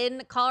are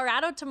in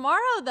Colorado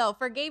tomorrow, though,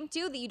 for Game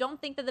 2, that you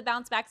don't think that the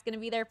bounce back is going to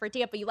be there for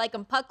Tampa. You like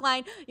them puck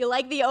line. You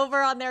like the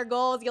over on their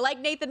goals. You like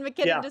Nathan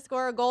MacKinnon to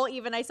score a goal.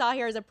 Even I saw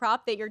here as a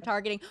prop that you're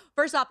targeting.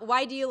 First off,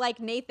 why do you like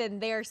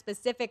Nathan there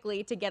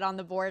specifically to get on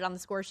the board on the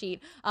score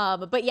sheet?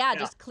 But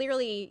just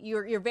clearly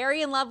you're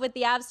very in love with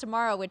the Avs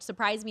tomorrow, which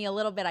surprised me a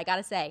little bit, I got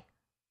to say.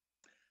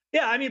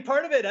 Yeah, I mean,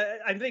 part of it,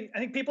 I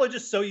think people are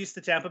just so used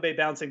to Tampa Bay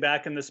bouncing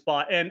back in this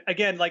spot. And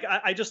again, like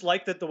I just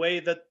like that the way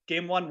that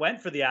Game 1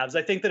 went for the Avs.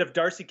 I think that if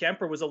Darcy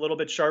Kemper was a little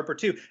bit sharper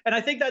too, and I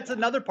think that's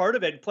another part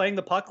of it, playing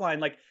the puck line.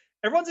 Like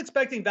everyone's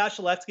expecting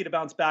Vasilevsky to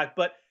bounce back,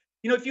 but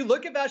if you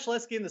look at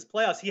Vasilevsky in this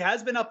playoffs, he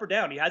has been up or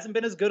down. He hasn't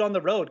been as good on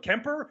the road.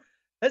 Kemper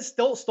has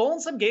still stolen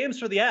some games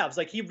for the Avs.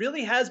 Like he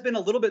really has been a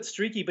little bit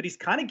streaky, but he's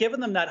kind of given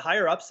them that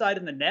higher upside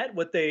in the net,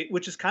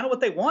 which is kind of what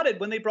they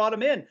wanted when they brought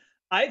him in.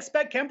 I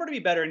expect Kemper to be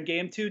better in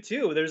Game 2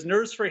 too. There's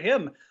nerves for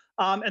him.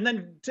 And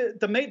then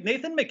the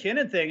Nathan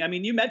MacKinnon thing. I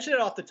mean, you mentioned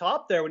it off the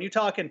top there when you're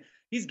talking,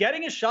 he's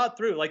getting his shot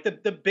through. Like one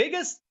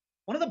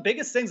of the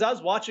biggest things I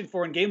was watching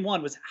for in Game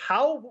 1 was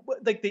how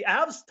like the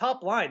Avs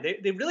top line,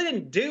 they really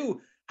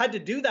had to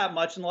do that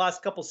much in the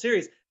last couple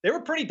series. They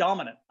were pretty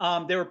dominant.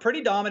 And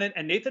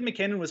Nathan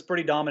MacKinnon was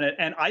pretty dominant.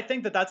 And I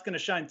think that that's going to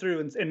shine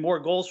through in more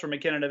goals for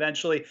MacKinnon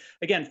eventually.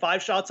 Again,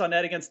 5 shots on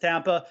net against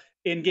Tampa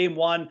in Game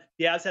 1.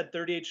 The Avs had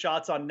 38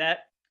 shots on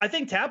net. I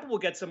think Tampa will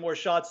get some more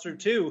shots through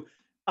too.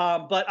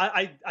 But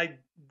I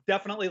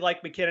definitely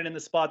like McKinnon in the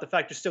spot. The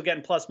fact you're still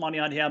getting plus money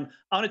on him,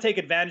 I want to take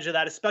advantage of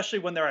that, especially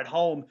when they're at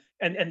home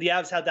and the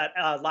Avs had that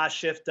last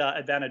shift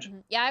advantage.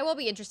 Yeah, I will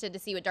be interested to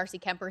see what Darcy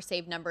Kemper's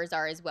save numbers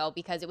are as well,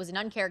 because it was an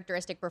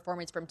uncharacteristic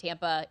performance from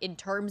Tampa in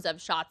terms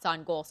of shots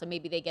on goal. So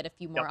maybe they get a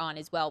few more on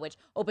as well, which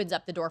opens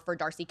up the door for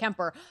Darcy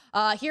Kemper.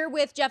 Here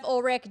with Jeff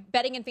Ulrich,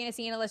 betting and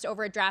fantasy analyst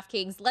over at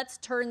DraftKings. Let's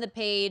turn the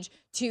page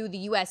to the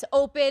U.S.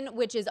 Open,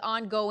 which is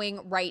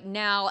ongoing right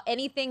now.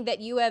 Anything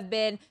that you have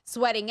been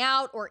sweating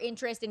out or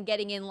interest in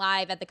getting in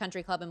live at the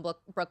Country Club in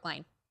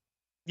Brookline?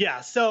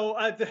 Yeah, so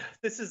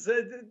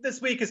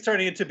this week is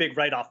turning into a big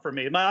write-off for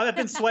me. I've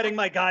been sweating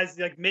my guys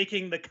like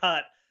making the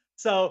cut.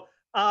 So,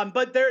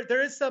 but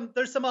there's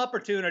some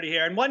opportunity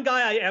here, and one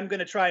guy I am going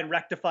to try and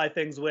rectify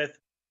things with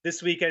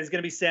this weekend is going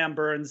to be Sam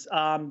Burns.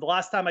 The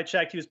last time I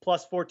checked, he was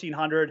plus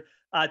 1,400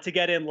 to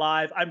get in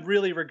live. I'm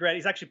really regretting.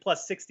 He's actually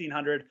plus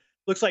 1,600.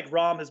 Looks like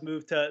Rahm has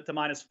moved to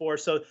 -4.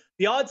 So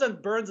the odds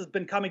on Burns has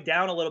been coming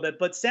down a little bit,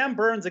 but Sam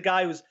Burns, a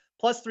guy who's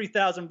plus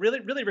 3,000,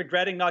 really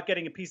regretting not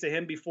getting a piece of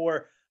him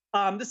before.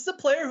 This is a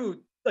player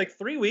who, like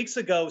 3 weeks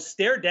ago,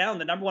 stared down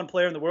the number one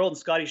player in the world,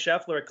 Scottie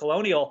Scheffler at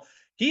Colonial.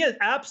 He is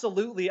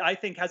absolutely, I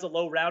think, has a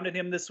low round in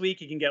him this week.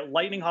 He can get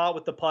lightning hot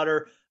with the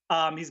putter.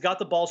 He's got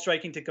the ball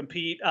striking to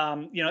compete,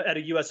 at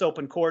a U.S.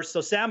 Open course.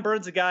 So Sam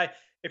Burns, a guy,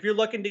 if you're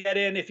looking to get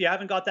in, if you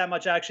haven't got that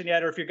much action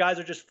yet, or if your guys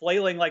are just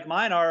flailing like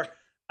mine are,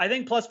 I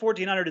think plus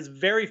 1,400 is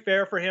very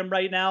fair for him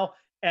right now.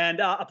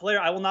 And a player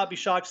I will not be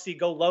shocked to see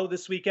go low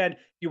this weekend.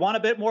 You want a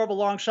bit more of a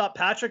long shot.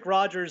 Patrick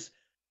Rogers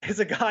is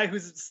a guy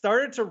who's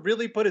started to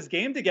really put his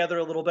game together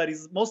a little bit.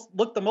 He's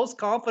looked the most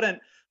confident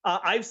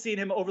I've seen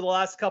him over the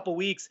last couple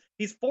weeks.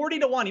 He's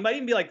 40-1. He might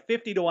even be like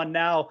 50-1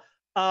 now.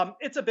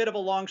 It's a bit of a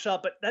long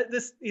shot, but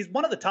he's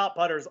one of the top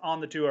putters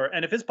on the tour.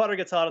 And if his putter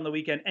gets hot on the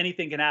weekend,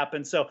 anything can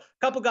happen. So a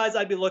couple guys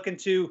I'd be looking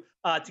to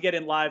get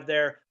in live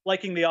there,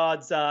 liking the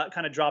odds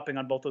kind of dropping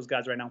on both those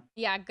guys right now.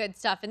 Yeah, good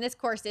stuff. And this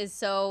course is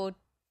so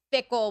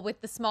fickle with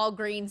the small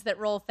greens that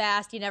roll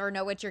fast. You never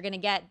know what you're going to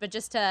get. But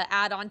just to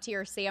add on to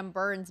your Sam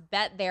Burns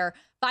bet there,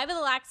 5 of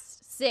the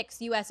last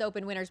 6 U.S.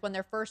 Open winners won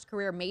their first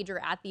career major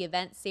at the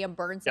event. Sam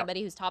Burns,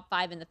 somebody who's top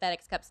 5 in the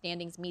FedEx Cup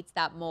standings, meets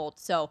that mold.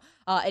 So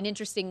an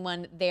interesting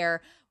one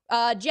there.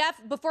 Jeff,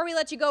 before we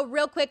let you go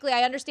real quickly,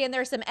 I understand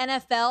there are some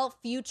NFL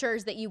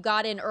futures that you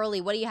got in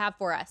early. What do you have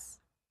for us?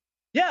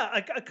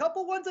 Yeah, a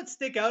couple ones that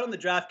stick out on the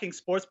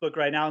DraftKings Sportsbook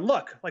right now. And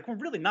look, like we're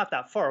really not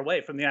that far away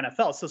from the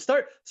NFL. So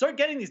start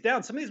getting these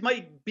down. Some of these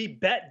might be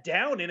bet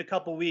down in a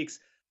couple weeks.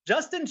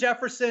 Justin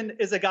Jefferson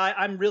is a guy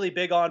I'm really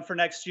big on for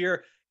next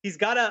year. He's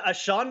got a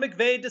Sean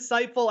McVay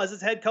disciple as his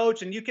head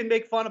coach, and you can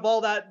make fun of all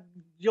that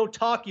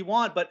talk you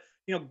want, but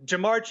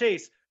Jamar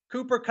Chase,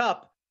 Cooper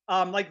Kupp,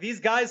 like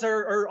these guys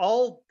are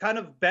all kind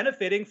of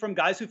benefiting from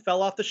guys who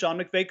fell off the Sean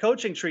McVay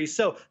coaching tree.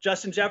 So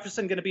Justin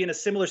Jefferson going to be in a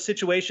similar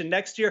situation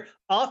next year.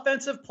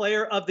 Offensive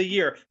Player of the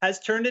Year has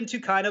turned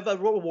into kind of a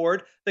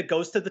reward that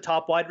goes to the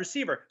top wide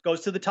receiver, goes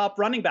to the top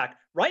running back.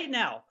 Right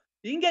now,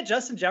 you can get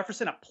Justin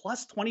Jefferson at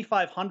plus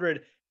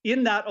 2,500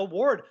 in that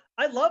award.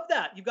 I love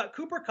that. You've got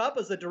Cooper Kupp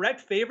as a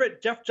direct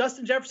favorite.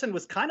 Justin Jefferson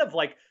was kind of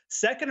like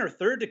second or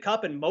third to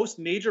Kupp in most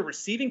major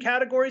receiving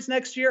categories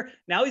next year.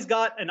 Now he's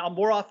got a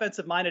more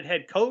offensive-minded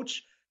head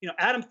coach.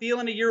 Adam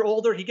Thielen, a year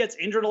older, he gets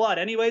injured a lot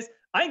anyways.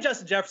 I think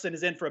Justin Jefferson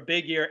is in for a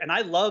big year, and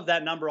I love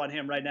that number on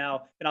him right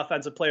now in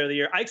Offensive Player of the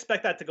Year. I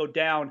expect that to go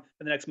down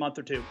in the next month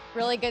or two.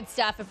 Really good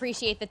stuff.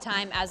 Appreciate the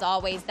time, as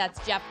always.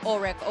 That's Jeff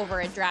Ulrich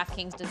over at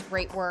DraftKings. Does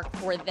great work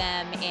for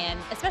them, and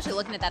especially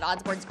looking at that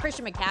odds board.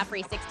 Christian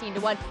McCaffrey,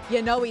 16-1.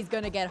 You know he's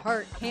going to get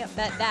hurt. Can't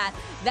bet that.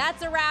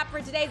 That's a wrap for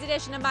today's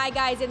edition of My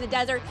Guys in the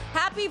Desert.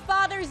 Happy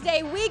Father's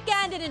Day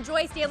weekend, and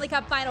enjoy Stanley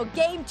Cup Final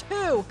Game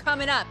 2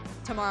 coming up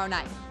tomorrow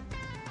night.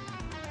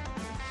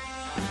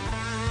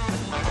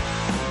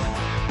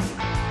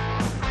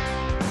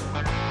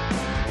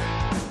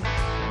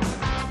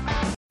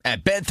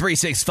 At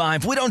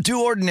Bet365, we don't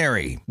do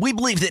ordinary. We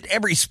believe that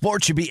every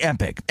sport should be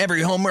epic.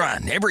 Every home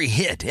run, every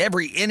hit,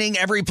 every inning,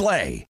 every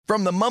play.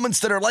 From the moments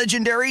that are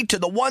legendary to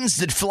the ones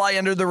that fly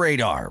under the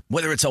radar.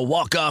 Whether it's a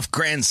walk-off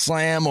grand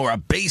slam or a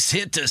base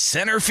hit to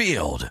center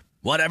field.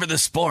 Whatever the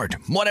sport,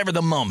 whatever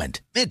the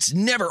moment. It's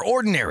never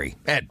ordinary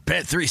at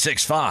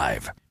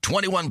Bet365.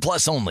 21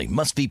 plus only.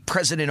 Must be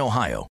present in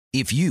Ohio.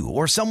 If you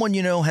or someone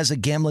you know has a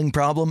gambling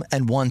problem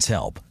and wants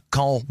help,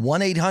 call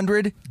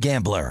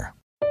 1-800-GAMBLER.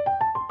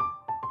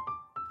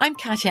 I'm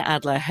Katya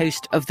Adler,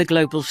 host of The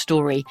Global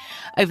Story.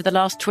 Over the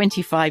last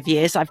 25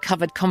 years, I've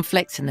covered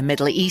conflicts in the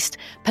Middle East,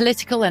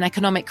 political and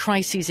economic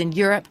crises in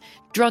Europe,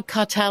 drug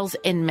cartels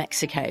in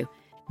Mexico.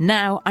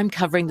 Now I'm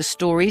covering the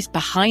stories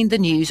behind the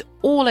news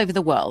all over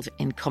the world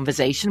in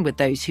conversation with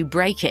those who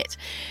break it.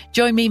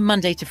 Join me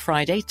Monday to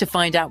Friday to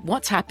find out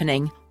what's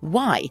happening,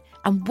 why,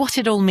 and what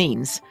it all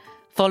means.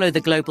 Follow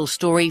The Global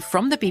Story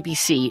from the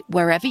BBC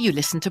wherever you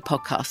listen to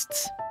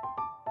podcasts.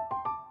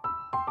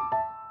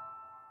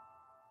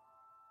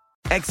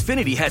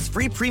 Xfinity has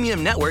free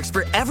premium networks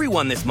for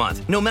everyone this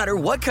month, no matter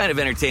what kind of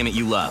entertainment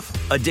you love.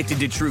 Addicted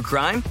to true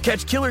crime?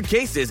 Catch killer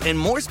cases and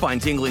more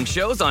spine-tingling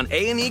shows on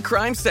A&E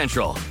Crime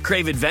Central.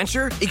 Crave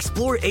adventure?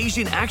 Explore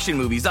Asian action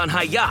movies on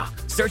Hi-YAH.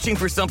 Searching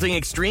for something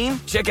extreme?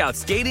 Check out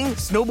skating,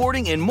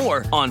 snowboarding, and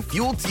more on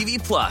Fuel TV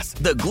Plus,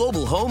 the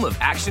global home of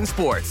action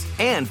sports.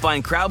 And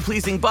find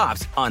crowd-pleasing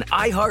bops on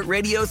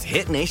iHeartRadio's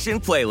Hit Nation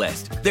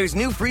playlist. There's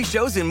new free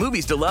shows and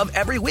movies to love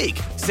every week.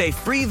 Say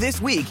free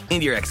this week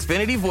in your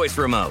Xfinity voice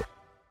remote.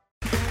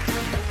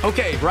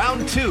 Okay,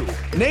 round two.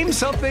 Name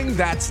something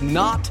that's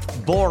not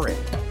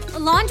boring. A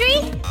laundry?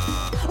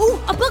 Ooh,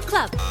 a book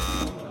club.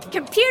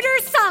 Computer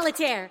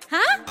solitaire,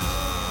 huh?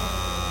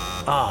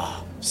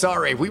 Ah, oh,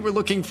 sorry, we were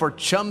looking for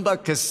Chumba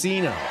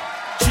Casino.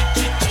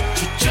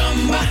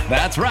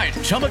 That's right,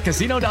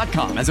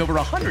 ChumbaCasino.com has over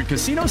 100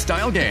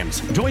 casino-style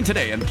games. Join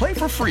today and play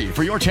for free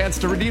for your chance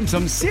to redeem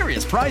some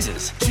serious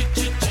prizes.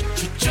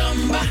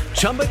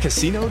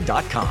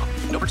 ChumbaCasino.com.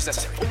 No purchase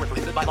necessary. Void where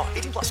prohibited by law.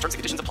 18+ terms and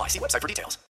conditions apply. See website for details.